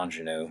young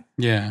ingenue.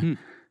 Yeah.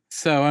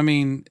 So I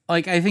mean,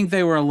 like I think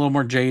they were a little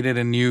more jaded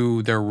and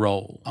knew their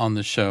role on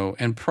the show,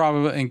 and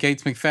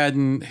Gates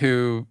McFadden,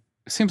 who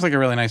seems like a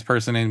really nice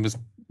person and was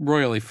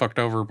royally fucked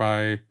over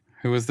by.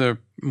 Who was the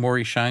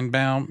Maury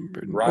Scheinbaum?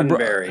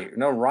 Roddenberry.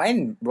 No,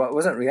 Ryan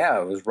wasn't.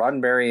 Yeah, it was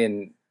Roddenberry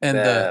and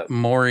the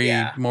Morty,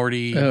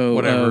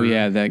 whatever. Oh,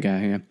 yeah, that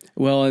guy. Yeah.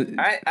 Well,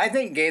 I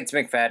think Gates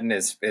McFadden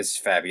is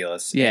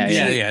fabulous. Yeah.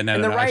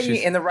 The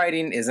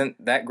writing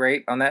isn't that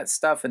great on that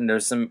stuff, and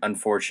there's some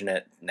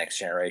unfortunate Next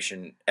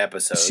Generation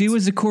episodes. She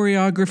was a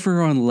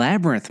choreographer on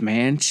Labyrinth,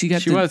 man. She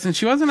wasn't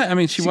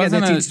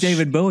to teach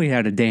David Bowie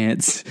how to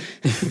dance.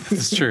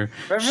 That's true.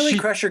 Beverly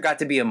Crusher got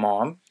to be a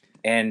mom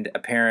and a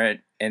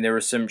parent. And there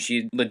was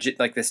she legit,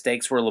 like the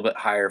stakes were a little bit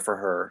higher for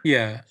her.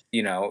 Yeah.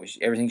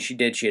 Everything she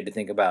did, she had to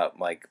think about,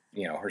 like,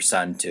 her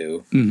son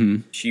too.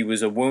 Mm-hmm. She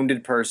was a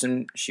wounded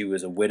person. She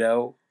was a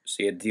widow. So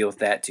she had to deal with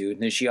that too.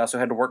 And then she also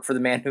had to work for the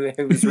man who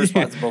was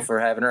responsible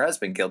for having her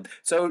husband killed.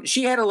 So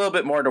she had a little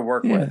bit more to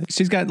work with.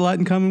 She's got a lot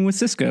in common with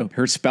Sisko.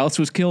 Her spouse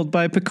was killed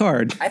by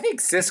Picard. I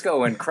think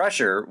Sisko and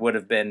Crusher would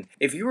have been,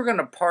 if you were going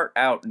to part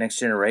out Next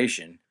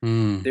Generation,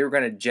 they were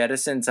going to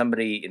jettison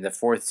somebody in the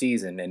 4th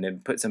season and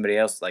then put somebody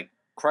else like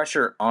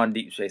Crusher on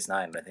Deep Space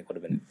Nine, I think would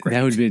have been great.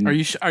 That would have been.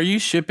 Are you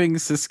shipping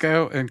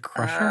Sisko and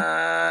Crusher?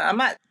 I'm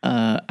not.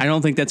 I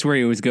don't think that's where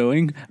he was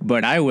going,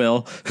 but I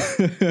will.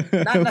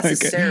 Not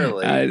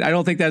necessarily. I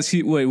don't think that's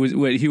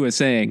what he was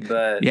saying.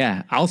 But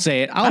yeah, I'll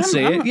say it. I'll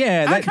say it.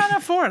 Yeah, I'm kind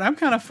of for it.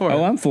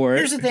 Oh, I'm for it.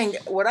 Here's the thing.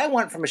 What I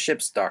want from a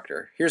ship's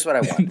doctor. Here's what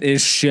I want.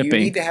 Is shipping. You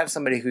need to have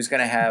somebody who's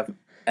going to have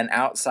an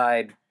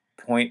outside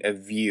point of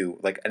view,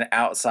 like an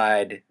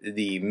outside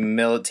the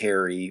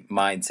military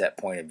mindset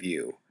point of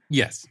view.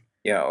 Yes.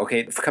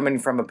 Okay, coming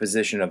from a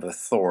position of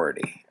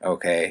authority,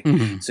 okay?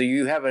 So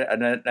you have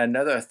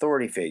another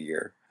authority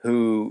figure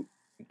who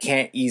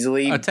can't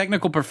easily... A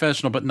technical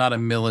professional, but not a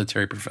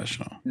military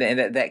professional.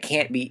 That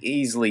can't be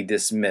easily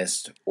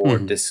dismissed or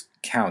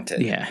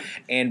discounted. Yeah.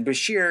 And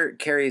Bashir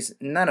carries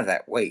none of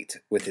that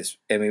weight with his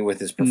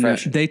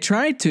profession. They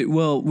tried to...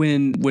 Well,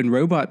 when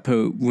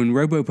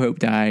RoboPope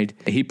died,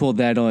 he pulled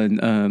that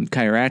on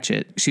Kai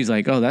Ratchet. She's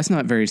like, oh, that's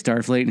not very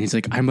Starfleet. And he's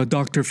like, I'm a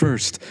doctor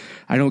first.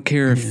 I don't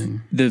care if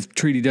the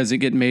treaty doesn't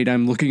get made.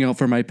 I'm looking out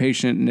for my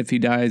patient. And if he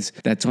dies,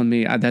 that's on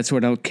me. That's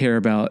what I don't care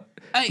about.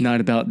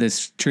 Not about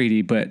this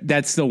treaty, but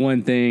that's the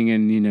one thing.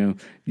 And,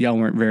 y'all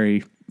weren't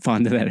very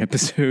fond of that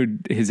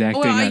episode, his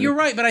acting. Well, you're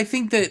right, but I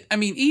think that,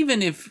 even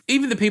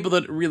the people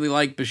that really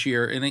like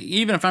Bashir, and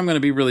even if I'm going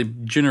to be really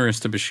generous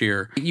to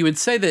Bashir, you would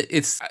say that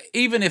it's,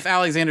 even if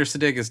Alexander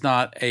Siddig is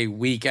not a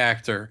weak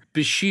actor,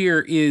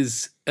 Bashir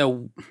is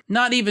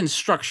not even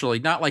structurally,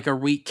 not like a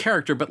weak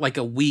character, but like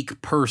a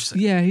weak person.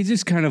 Yeah, he's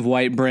just kind of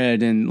white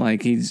bread and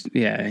like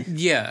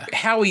Yeah,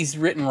 how he's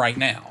written right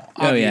now.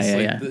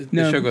 Obviously,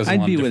 The show goes I'd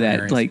along be with that.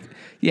 areas. Like,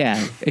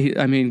 yeah,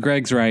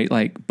 Greg's right.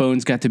 Like,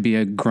 Bones got to be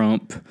a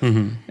grump,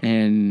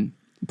 and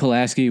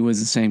Pulaski was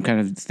the same kind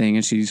of thing,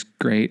 and she's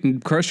great.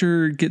 And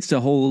Crusher gets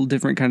a whole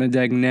different kind of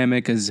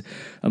dynamic as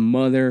a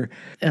mother.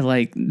 And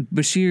like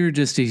Bashir,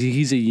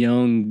 he's a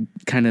young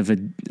kind of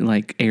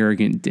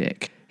arrogant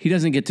dick. He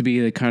doesn't get to be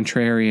the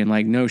contrarian,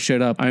 like, no,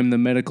 shut up, I'm the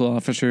medical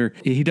officer.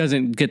 He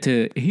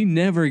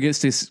never gets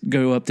to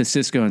go up to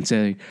Sisko and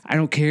say, I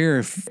don't care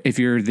if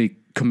you're the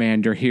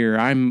commander here.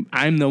 I'm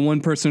the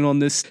one person on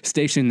this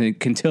station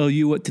that can tell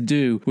you what to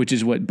do, which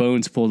is what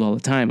Bones pulled all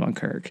the time on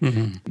Kirk.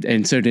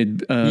 And so did,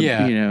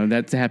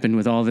 that happened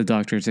with all the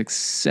doctors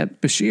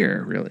except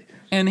Bashir, really.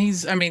 And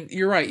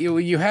you're right.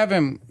 You have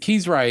him,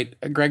 he's right.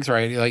 Greg's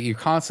right. Like, you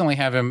constantly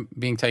have him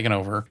being taken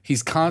over.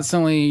 He's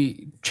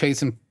constantly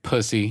chasing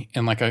pussy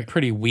in like a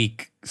pretty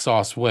weak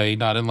sauce way,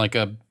 not in like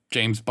a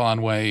James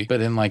Bond way,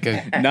 but in like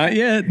a not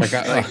yet,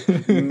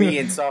 like me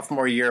in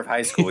sophomore year of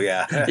high school.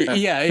 Yeah.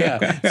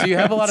 yeah. So you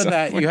have a lot of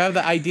that. You have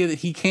the idea that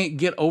he can't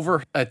get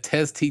over a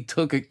test he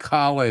took at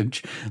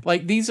college.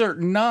 Like, these are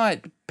not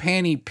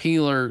panty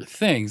peeler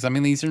things. I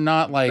mean, these are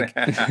not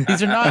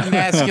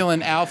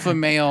masculine alpha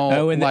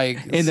male. In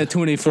the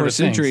 24th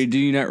century, do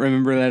you not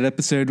remember that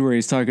episode where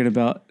he's talking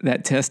about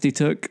that test he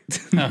took?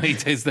 No, he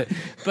takes that.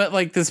 But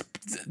like this,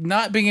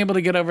 not being able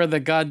to get over the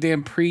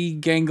goddamn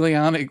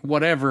pre-ganglionic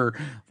whatever,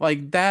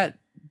 like that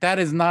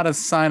is not a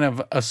sign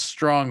of a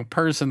strong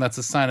person. That's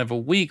a sign of a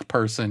weak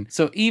person.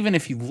 So even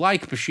if you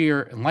like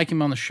Bashir and like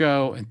him on the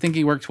show and think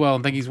he works well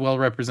and think he's well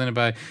represented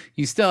by,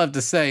 you still have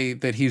to say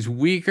that he's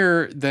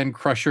weaker than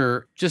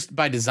Crusher just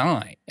by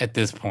design at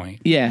this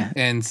point. Yeah.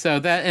 And so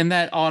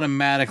that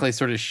automatically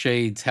sort of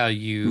shades how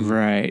you...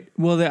 Right.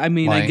 Well, I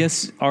mean, I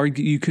guess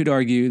you could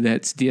argue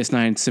that's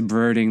DS9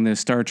 subverting the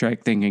Star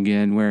Trek thing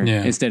again, where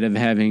instead of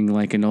having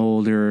like an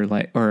older,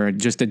 or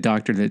just a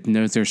doctor that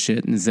knows their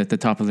shit and is at the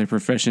top of their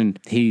profession,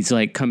 he's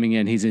like coming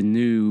in, he's a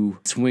new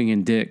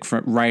swinging dick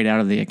right out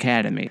of the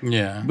academy.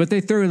 Yeah. But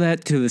they throw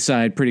that to the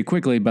side pretty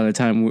quickly by the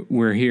time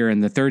we're here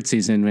in the third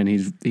season, when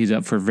he's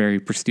up for very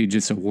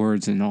prestigious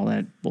awards and all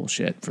that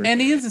bullshit.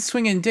 And he is a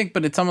swinging dick,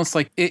 but it's almost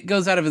like it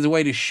goes out of his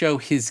way to show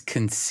his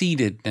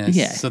conceitedness.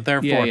 Yeah. So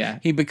therefore,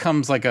 he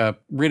becomes like a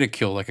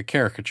ridicule, like a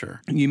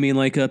caricature. You mean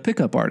like a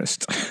pickup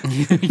artist?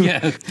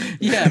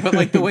 yeah, but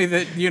like the way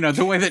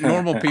that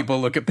normal people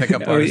look at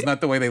pickup artists,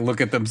 not the way they look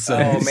at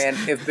themselves. Oh man,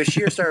 if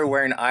Bashir started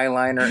wearing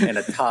eyeliner and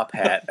a top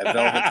hat, a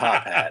velvet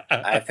top hat,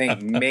 I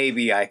think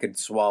maybe I could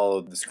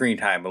swallow the screen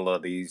time a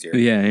little easier.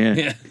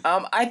 Yeah.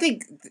 I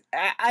think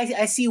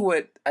I see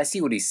what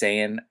he's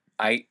saying.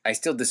 I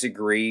still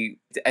disagree.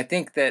 I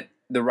think that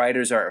the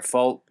writers are at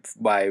fault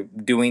by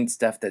doing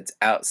stuff that's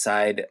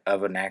outside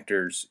of an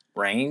actor's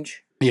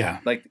range. Yeah.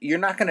 Like, you're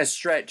not going to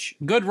stretch...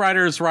 Good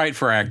writers write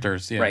for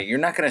actors, yeah. Right, you're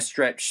not going to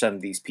stretch some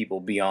of these people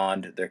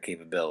beyond their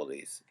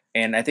capabilities.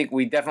 And I think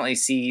we definitely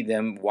see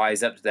them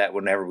wise up to that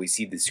whenever we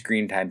see the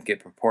screen time get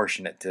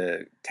proportionate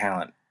to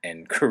talent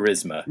and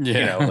charisma. Yeah.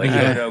 You know, like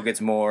Yodo gets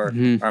more,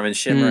 Armin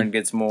Shimmerin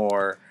gets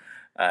more,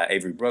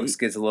 Avery Brooks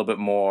gets a little bit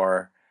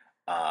more.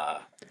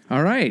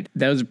 All right.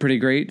 That was pretty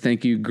great.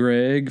 Thank you,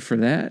 Greg, for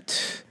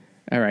that.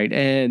 All right.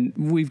 And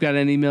we've got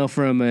an email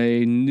from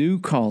a new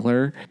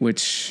caller,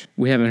 which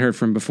we haven't heard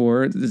from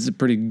before. This is a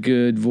pretty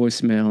good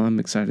voicemail. I'm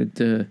excited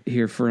to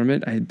hear from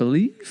it, I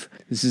believe.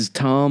 This is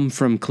Tom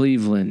from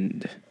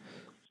Cleveland.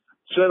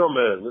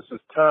 Gentlemen, this is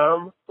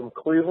Tom from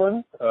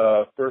Cleveland,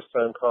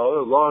 first-time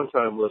caller,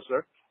 long-time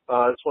listener.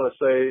 I just want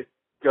to say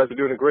you guys are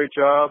doing a great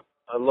job.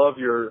 I love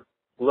your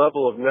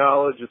level of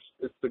knowledge.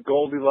 It's the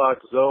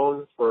Goldilocks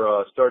zone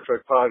for Star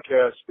Trek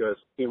podcasts. You guys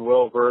seem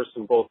well-versed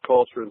in both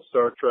culture and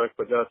Star Trek,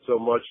 but not so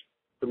much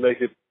to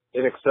make it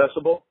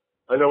inaccessible.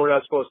 I know we're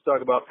not supposed to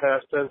talk about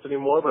past tense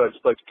anymore, but I'd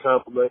just like to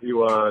compliment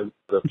you on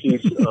the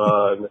piece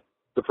on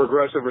the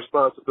progressive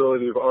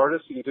responsibility of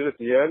artists you did at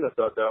the end. I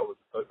thought that was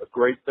a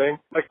great thing.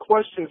 My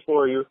question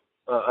for you,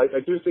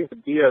 I do think the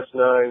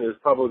DS9 is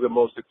probably the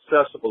most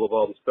accessible of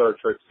all the Star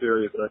Trek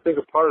series, and I think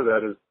a part of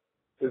that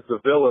is the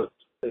villains.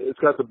 It's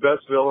got the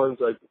best villains,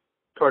 like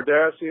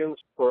Cardassians,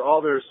 for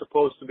all they're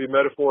supposed to be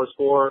metaphors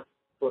for,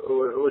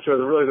 which are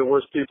really the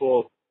worst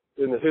people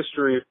in the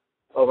history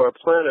of our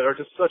planet, are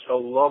just such a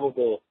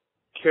lovable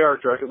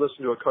character. I could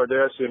listen to a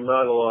Cardassian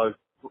monologue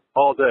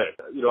all day.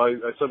 You know,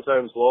 I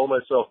sometimes lull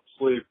myself to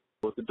sleep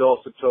with the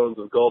dulcet tones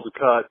of Gul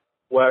Dukat,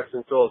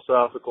 waxing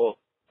philosophical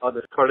on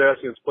the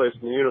Cardassians' place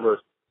in the universe.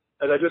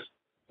 And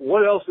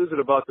what else is it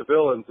about the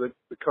villains, the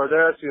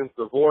Cardassians,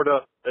 the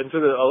Vorta, and to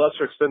a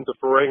lesser extent the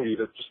Ferengi,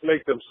 that just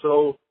make them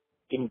so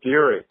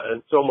endearing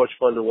and so much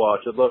fun to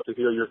watch? I'd love to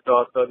hear your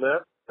thoughts on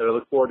that, and I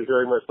look forward to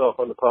hearing myself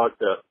on the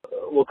podcast.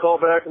 We'll call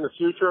back in the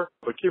future,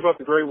 but keep up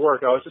the great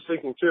work. I was just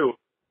thinking, too,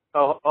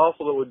 how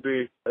awful it would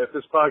be if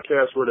this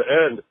podcast were to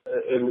end,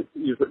 and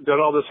you've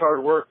done all this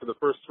hard work for the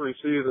first 3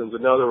 seasons,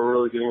 and now that we're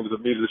really getting into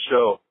the meat of the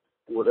show,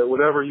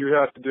 whatever you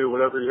have to do,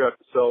 whatever you have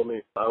to sell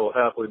me, I will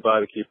happily buy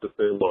to keep this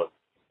thing going.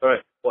 All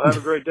right. Well, have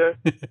a great day,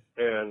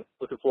 and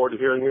looking forward to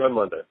hearing you on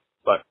Monday.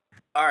 Bye.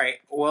 All right.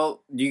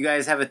 Well, do you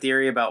guys have a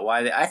theory about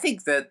why I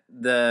think that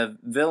the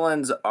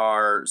villains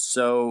are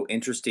so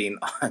interesting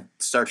on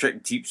Star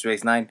Trek Deep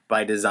Space Nine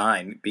by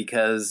design,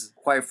 because,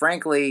 quite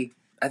frankly,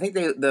 I think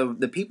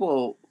the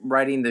people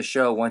writing the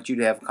show want you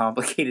to have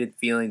complicated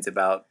feelings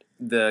about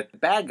the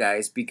bad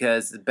guys,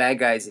 because the bad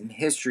guys in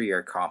history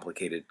are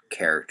complicated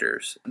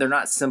characters. They're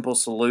not simple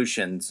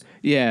solutions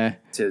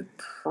to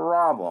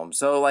problems.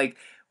 So, like,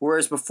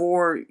 whereas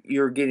before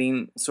you're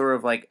getting sort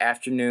of like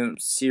afternoon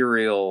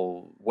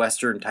serial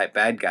Western type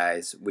bad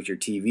guys with your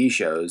TV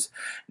shows,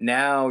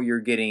 now you're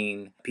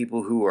getting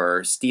people who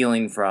are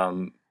stealing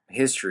from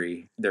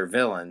history, they're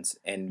villains,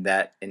 and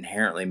that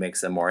inherently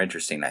makes them more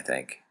interesting, I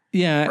think.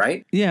 Yeah.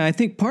 Right? Yeah, I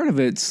think part of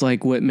it's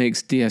like what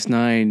makes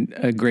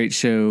DS9 a great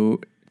show,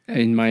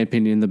 in my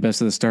opinion, the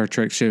best of the Star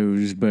Trek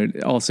shows,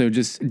 but also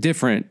just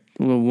different.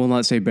 Well, we'll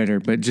not say better,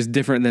 but just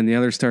different than the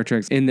other Star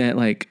Treks in that,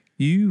 like,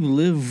 you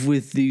live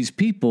with these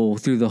people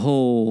through the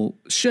whole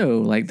show,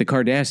 like the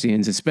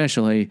Cardassians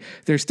especially.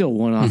 They're still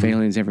one-off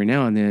aliens every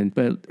now and then,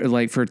 but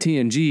like for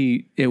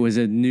TNG, it was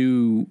a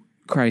new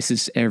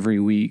crisis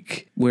every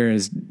week,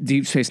 whereas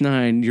Deep Space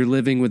Nine, you're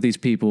living with these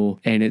people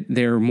and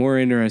they're more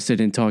interested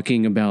in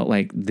talking about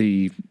like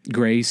the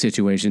gray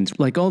situations.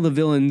 Like all the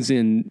villains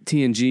in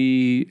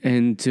TNG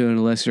and to a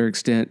lesser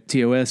extent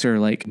TOS are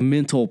like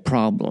mental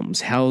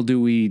problems. How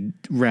do we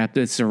wrap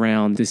this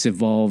around this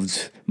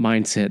evolved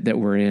mindset that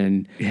we're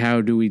in? How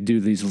do we do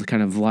these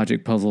kind of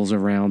logic puzzles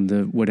around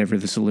the whatever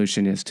the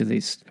solution is to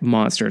these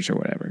monsters or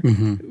whatever?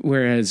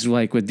 Whereas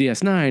like with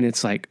DS9,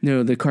 it's like,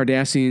 no, the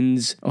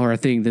Cardassians are a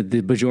thing that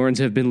the Bajorans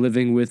have been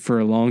living with for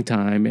a long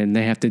time, and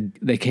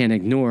they can't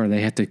ignore.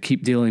 They have to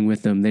keep dealing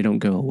with them. They don't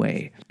go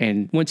away.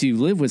 And once you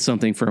live with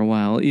something for a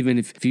while, even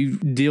if you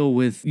deal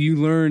with, you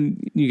learn,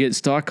 you get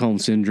Stockholm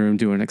syndrome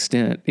to an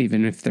extent,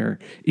 even if they're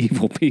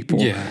evil people.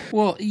 Yeah.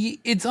 Well,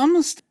 it's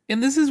almost,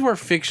 and this is where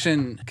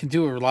fiction can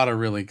do a lot of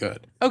really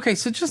good. Okay,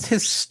 so just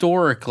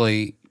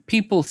historically,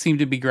 people seem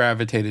to be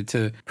gravitated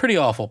to pretty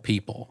awful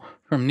people.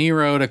 From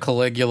Nero to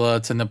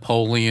Caligula to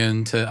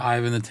Napoleon to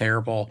Ivan the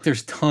Terrible.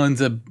 There's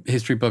tons of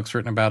history books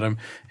written about him,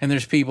 and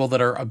there's people that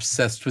are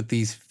obsessed with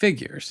these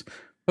figures.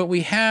 But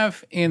we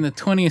have, in the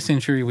 20th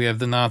century, we have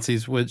the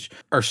Nazis, which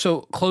are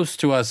so close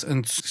to us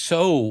and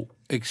so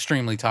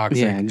extremely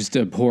toxic. Yeah, just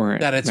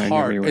abhorrent. That it's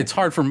hard. Everywhere. It's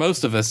hard for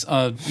most of us,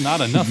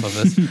 not enough of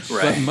us,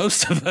 but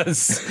most of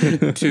us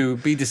to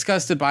be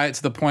disgusted by it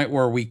to the point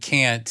where we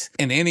can't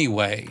in any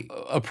way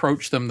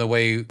approach them the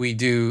way we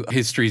do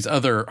history's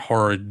other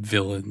horrid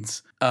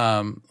villains.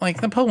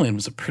 Like Napoleon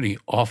was a pretty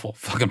awful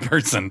fucking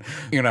person.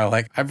 You know,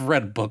 like I've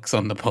read books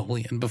on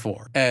Napoleon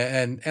before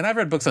and I've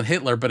read books on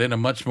Hitler, but in a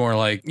much more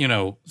like, you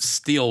know,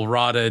 steel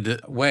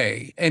rotted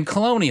way. And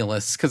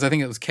colonialists, because I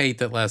think it was Kate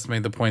that last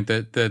made the point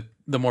that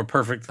the more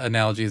perfect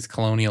analogy is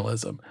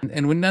colonialism.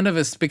 And when none of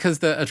us, because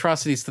the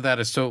atrocities to that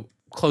is so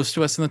close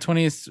to us in the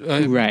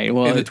 20th right.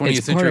 Well, in the 20th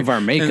it's century. part of our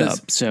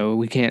makeup, so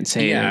we can't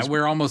say. Yeah,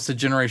 we're almost a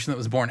generation that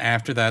was born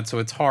after that, so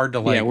it's hard to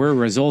like. Yeah, we're a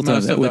result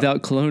of it.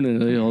 Without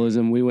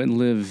colonialism, we wouldn't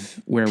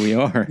live where we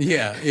are.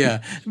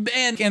 Yeah,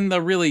 and in the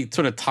really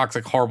sort of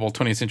toxic, horrible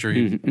 20th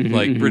century,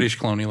 like British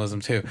colonialism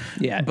too.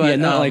 Yeah, but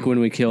not like when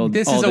we killed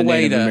all the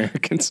Native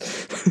Americans.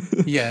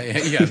 yeah,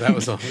 that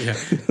was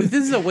This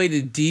is a way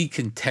to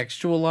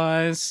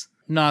decontextualize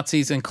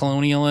Nazis and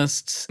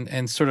colonialists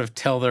and sort of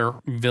tell their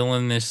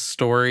villainous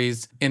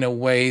stories in a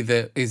way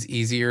that is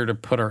easier to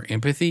put our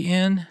empathy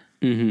in.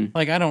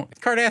 Like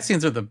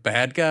Cardassians are the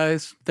bad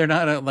guys. They're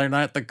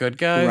not the good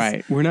guys.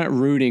 Right. We're not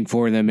rooting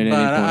for them at any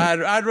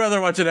point. I'd rather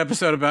watch an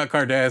episode about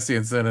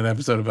Cardassians than an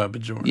episode about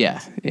Bajorans.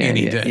 Yeah.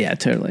 Any day. Yeah,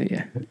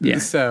 totally. Yeah.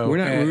 So we're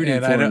not rooting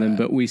for them,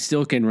 but we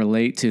still can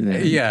relate to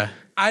them. Yeah.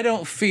 I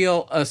don't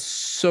feel a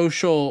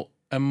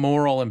a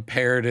moral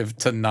imperative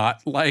to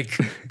not like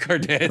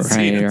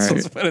Cardassians. Right.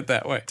 Let's put it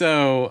that way.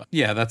 So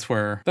yeah, that's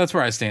where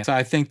I stand. So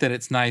I think that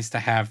it's nice to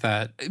have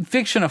that.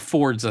 Fiction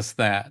affords us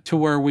that to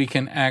where we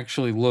can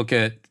actually look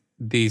at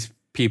these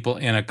people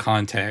in a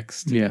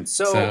context. Yeah.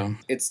 So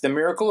it's the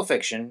miracle of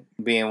fiction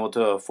being able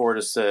to afford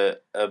us the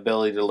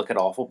ability to look at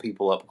awful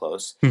people up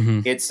close.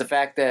 It's the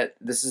fact that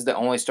this is the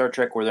only Star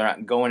Trek where they're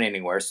not going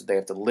anywhere, so they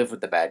have to live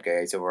with the bad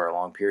guys over a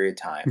long period of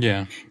time.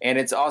 Yeah. And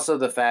it's also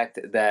the fact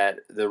that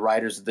the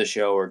writers of the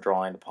show are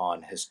drawing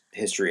upon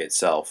history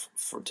itself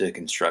to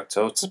construct.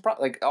 So it's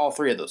like all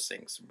three of those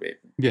things.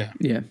 Yeah.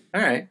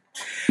 All right.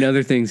 And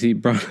other things he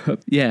brought up.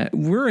 Yeah,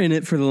 we're in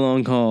it for the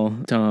long haul,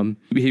 Tom.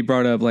 He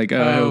brought up like,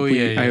 I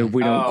hope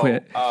we don't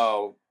quit.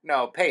 Oh,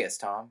 no, pay us,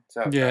 Tom.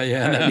 So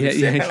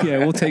Yeah.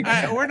 We'll take.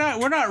 We're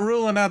not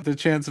ruling out the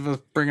chance of us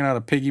bringing out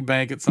a piggy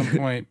bank at some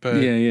point, but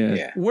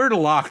yeah. We're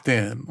locked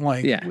in.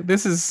 Like,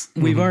 this is.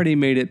 We've already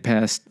made it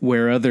past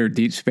where other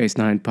Deep Space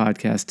Nine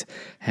podcasts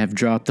have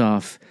dropped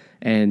off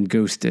and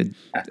ghosted.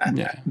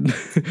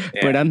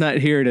 But I'm not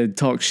here to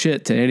talk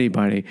shit to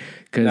anybody.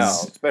 No,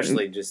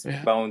 especially just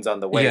bones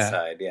on the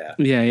wayside.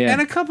 Yeah. And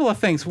a couple of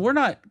things. We're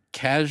not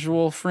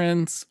casual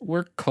friends.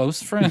 We're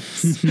close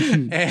friends.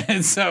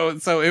 And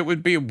so it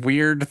would be a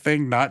weird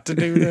thing not to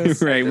do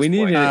this. Right. We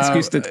need an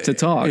excuse to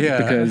talk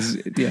because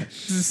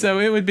So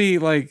it would be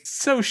like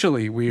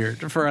socially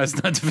weird for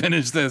us not to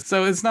finish this.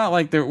 So it's not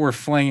like that we're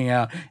flinging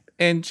out.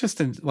 And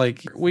just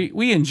like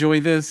we enjoy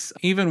this,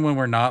 even when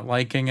we're not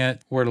liking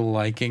it, we're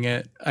liking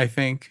it, I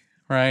think.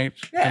 Right?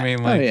 Yeah. I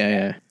mean, like,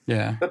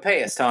 Yeah. But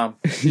pay us, Tom.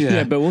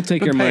 Yeah, but we'll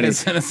take your money.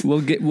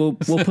 We'll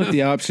put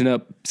the option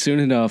up soon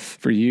enough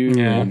for you.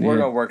 Yeah. We're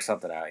gonna work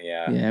something out.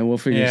 Yeah. Yeah, we'll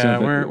figure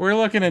something. We're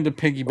looking into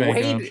piggy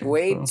bank.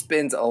 Wade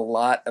spends a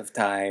lot of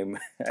time.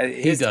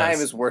 His time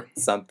is worth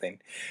something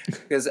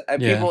because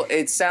people.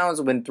 It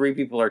sounds when 3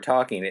 people are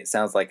talking, it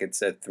sounds like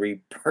it's a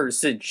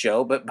 3-person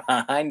show, but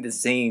behind the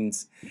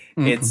scenes,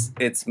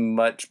 it's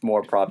much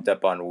more propped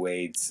up on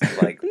Wade's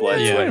like blood,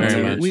 sweat, and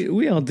tears.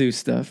 We all do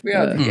stuff.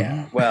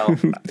 Yeah. Well,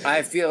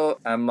 I feel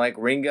I'm like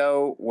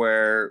Ringo,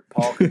 where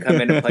Paul could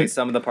come in and play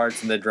some of the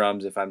parts in the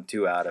drums if I'm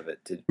too out of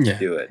it to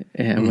do it.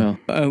 Yeah, well,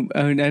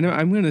 I know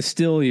I'm going to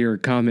steal your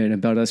comment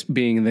about us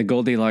being in the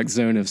Goldilocks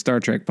zone of Star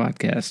Trek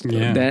podcast.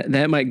 Yeah.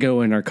 That might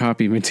go in our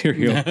copy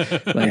material,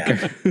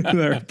 like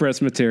our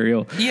press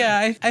material.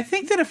 Yeah, I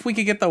think that if we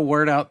could get the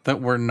word out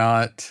that we're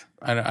not...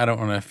 I don't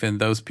want to offend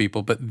those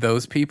people, but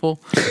those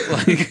people,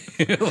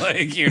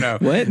 like you know,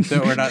 what?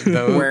 That we're not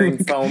those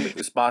wearing foam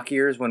Spock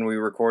ears when we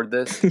record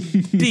this.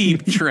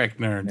 Deep Trek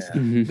nerds.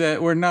 Yeah.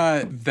 That we're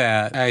not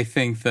that. I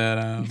think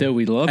that though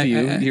we love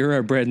you, you're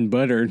our bread and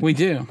butter. We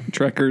do,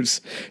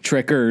 Trekkers.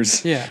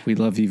 Yeah, we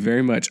love you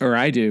very much, or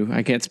I do.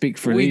 I can't speak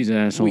for these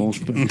assholes,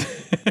 but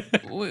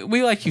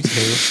we like you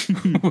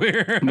too.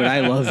 But I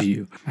love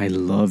you. I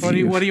love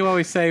you. What do you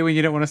always say when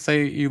you don't want to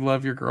say you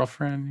love your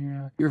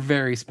girlfriend? You're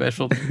very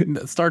special.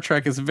 Star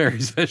Trek is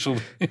very special.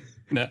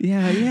 No.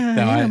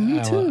 Yeah,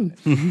 me too.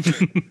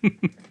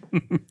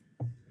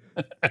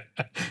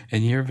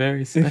 And you're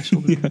very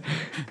special.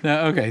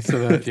 No, okay,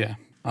 so that,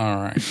 all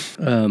right.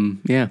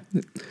 Yeah.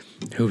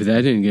 Hope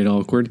that didn't get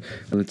awkward.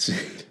 Let's see.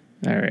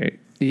 All right.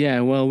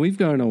 Yeah, well, we've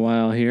gone a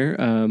while here.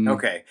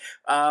 Okay.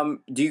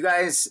 Do you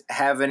guys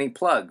have any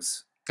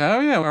plugs? Oh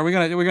yeah, are we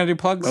gonna do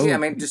plugs? Yeah, I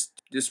mean just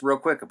real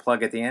quick, a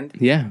plug at the end.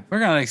 Yeah, we're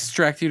gonna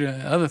extract you to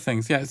other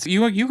things. Yeah, so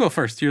you go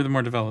first. You're the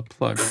more developed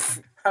plug.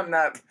 I'm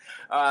not.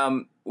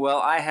 Well,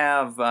 I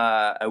have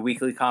a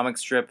weekly comic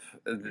strip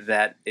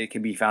that it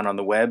can be found on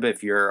the web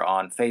if you're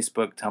on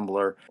Facebook,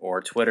 Tumblr,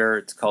 or Twitter.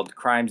 It's called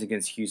Crimes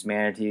Against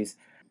Humanities.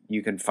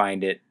 You can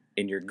find it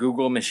in your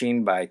Google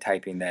machine by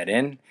typing that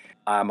in.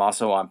 I'm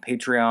also on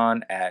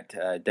Patreon at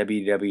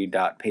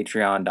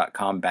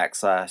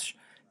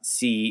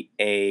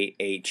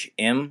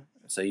www.patreon.com/CAHM.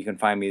 So you can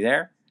find me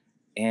there.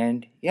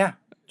 And yeah,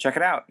 check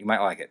it out. You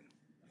might like it.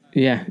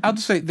 Yeah. I'll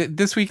just say that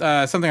this week,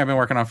 something I've been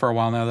working on for a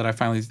while now that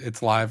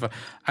it's live.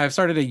 I've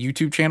started a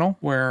YouTube channel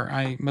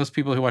where most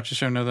people who watch the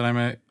show know that I'm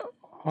a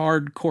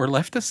hardcore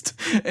leftist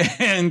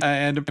and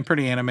I'm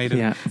pretty animated.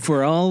 Yeah.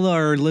 For all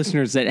our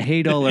listeners that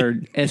hate all our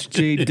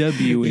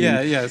SJW.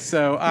 Yeah.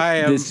 So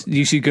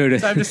you should go to.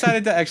 So I've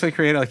decided to actually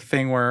create a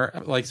thing where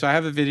so I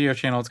have a video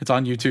channel. It's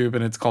on YouTube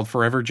and it's called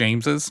Forever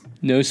Jameses.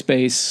 No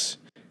space.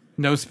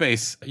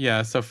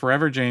 Yeah. So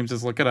Forever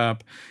Jameses, look it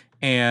up.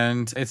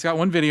 And it's got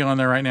one video on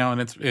there right now,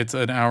 and it's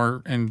an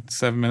hour and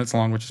 7 minutes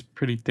long, which is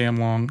pretty damn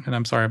long, and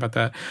I'm sorry about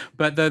that.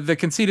 But the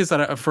conceit is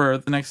that for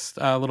the next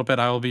little bit,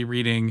 I will be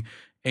reading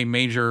a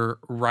major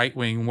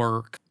right-wing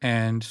work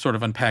and sort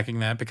of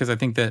unpacking that, because I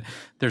think that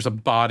there's a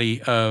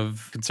body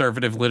of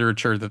conservative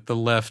literature that the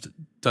left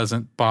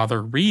doesn't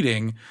bother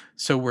reading,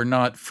 so we're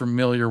not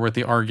familiar with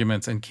the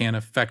arguments and can't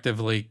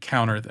effectively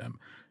counter them.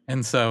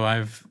 And so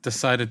I've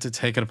decided to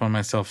take it upon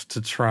myself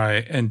to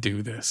try and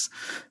do this.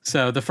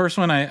 So the first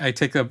one, I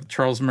take up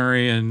Charles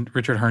Murray and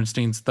Richard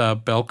Herrnstein's The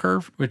Bell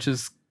Curve, which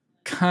is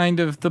kind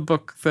of the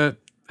book that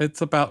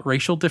it's about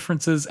racial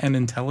differences and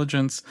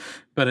intelligence,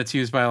 but it's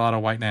used by a lot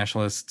of white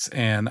nationalists,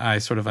 and I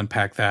sort of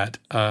unpack that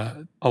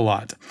a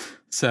lot.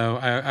 So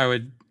I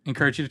would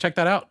encourage you to check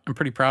that out. I'm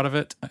pretty proud of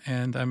it,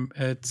 and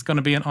it's going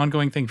to be an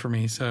ongoing thing for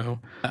me.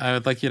 So I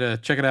would like you to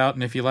check it out,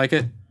 and if you like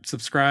it,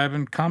 subscribe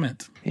and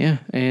comment. Yeah,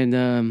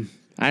 and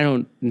I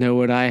don't know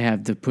what I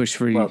have to push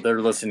for you. Well,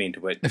 they're listening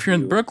to it. If you're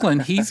in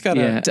Brooklyn, he's got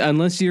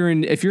unless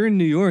if you're in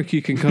New York,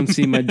 you can come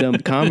see my dumb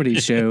comedy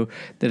show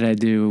that I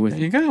do with.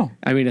 There you go.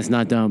 I mean, it's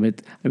not dumb.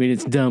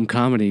 It's dumb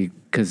comedy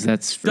because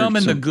that's dumb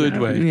in the good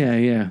way.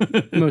 Yeah,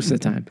 most of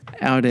the time.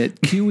 Out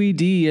at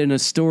QED in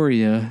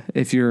Astoria,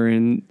 if you're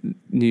in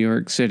New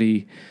York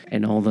City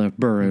and all the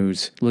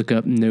boroughs, look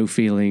up No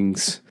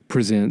Feelings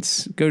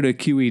Presents. Go to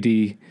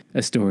QED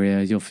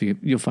Astoria,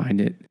 you'll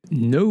find it.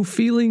 No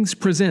Feelings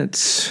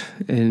Presents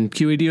in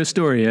QED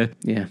Astoria.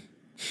 Yeah.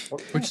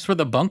 Which is where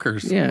the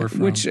bunkers were from.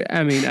 Which,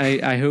 I mean,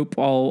 I hope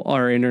all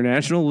our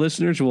international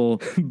listeners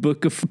will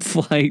book a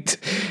flight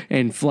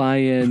and fly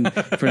in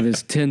for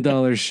this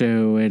 $10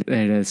 show at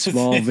a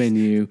small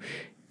venue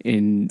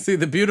see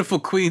the beautiful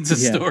Queens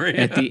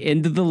Astoria. At the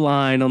end of the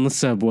line on the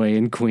subway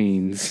in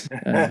Queens.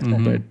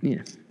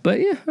 But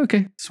yeah,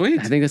 okay. Sweet.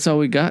 I think that's all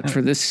we got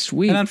for this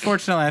week. And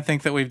unfortunately, I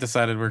think that we've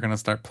decided we're going to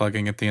start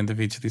plugging at the end of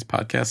each of these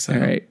podcasts. So. All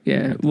right.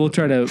 Yeah. We'll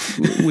try to,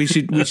 we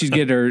should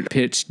get our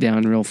pitch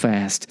down real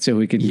fast so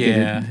we can get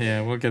it.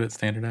 Yeah, we'll get it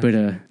standardized.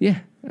 But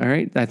yeah. All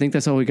right. I think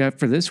that's all we got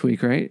for this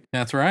week, right?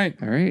 That's right.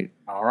 All right.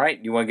 All right.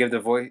 You want to give the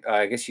voice?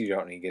 I guess you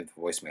don't need to give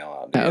the voicemail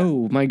out.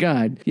 Oh, my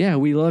God. Yeah,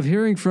 we love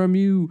hearing from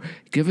you.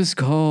 Give us a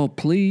call,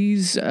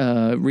 please.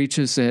 Reach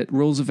us at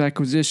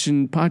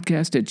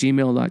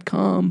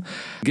rolesofacquisitionpodcast@gmail.com.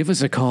 Give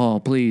us a call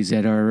call, please,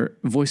 at our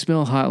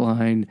voicemail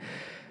hotline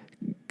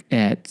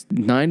at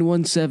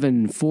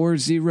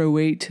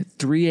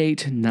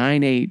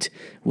 917-408-3898.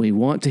 We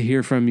want to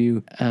hear from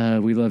you.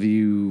 We love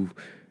you.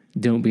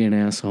 Don't be an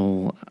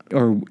asshole.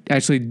 Or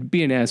actually,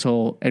 be an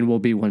asshole, and we'll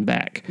be one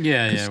back.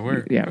 Yeah.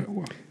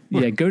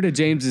 Go to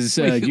James's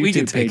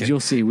YouTube page. You'll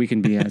see we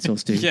can be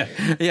assholes too.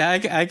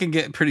 I can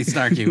get pretty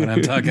snarky when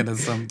I'm talking to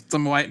some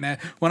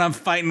when I'm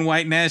fighting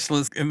white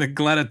nationalists in the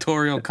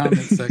gladiatorial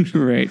comment section.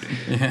 Right.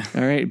 Yeah.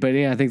 All right, but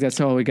I think that's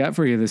all we got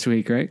for you this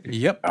week, right?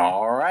 Yep.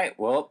 All right.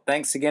 Well,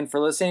 thanks again for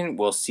listening.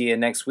 We'll see you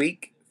next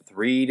week.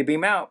 3 to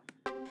beam out.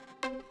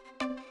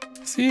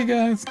 See you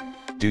guys.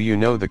 Do you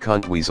know the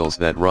cunt weasels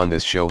that run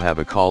this show have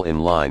a call-in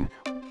line,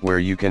 where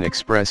you can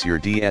express your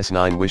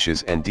DS9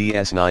 wishes and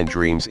DS9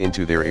 dreams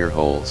into their ear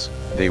holes?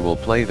 They will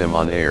play them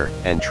on air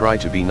and try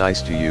to be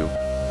nice to you,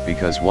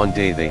 because one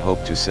day they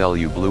hope to sell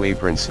you Blue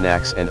Apron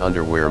snacks and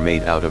underwear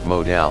made out of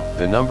modal.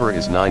 The number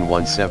is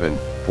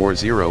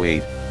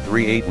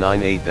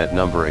 917-408-3898. That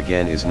number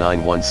again is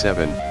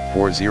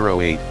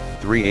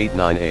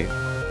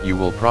 917-408-3898. You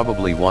will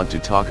probably want to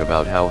talk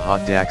about how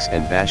hot Dax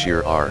and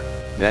Bashir are.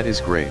 That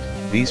is great.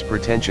 These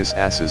pretentious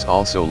asses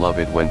also love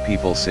it when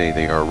people say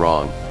they are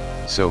wrong.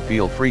 So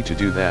feel free to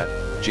do that.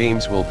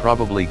 James will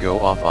probably go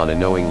off on a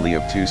knowingly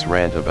obtuse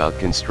rant about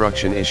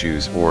construction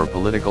issues or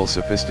political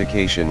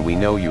sophistication. We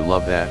know you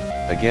love that.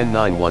 Again,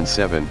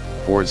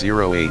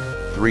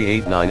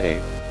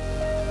 917-408-3898.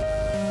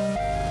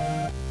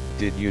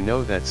 Did you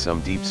know that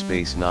some Deep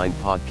Space Nine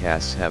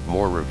podcasts have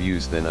more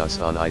reviews than us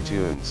on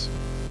iTunes?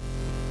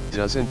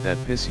 Doesn't that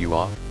piss you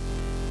off?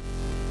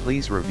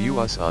 Please review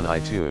us on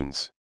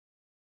iTunes.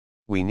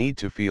 We need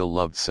to feel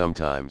loved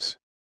sometimes.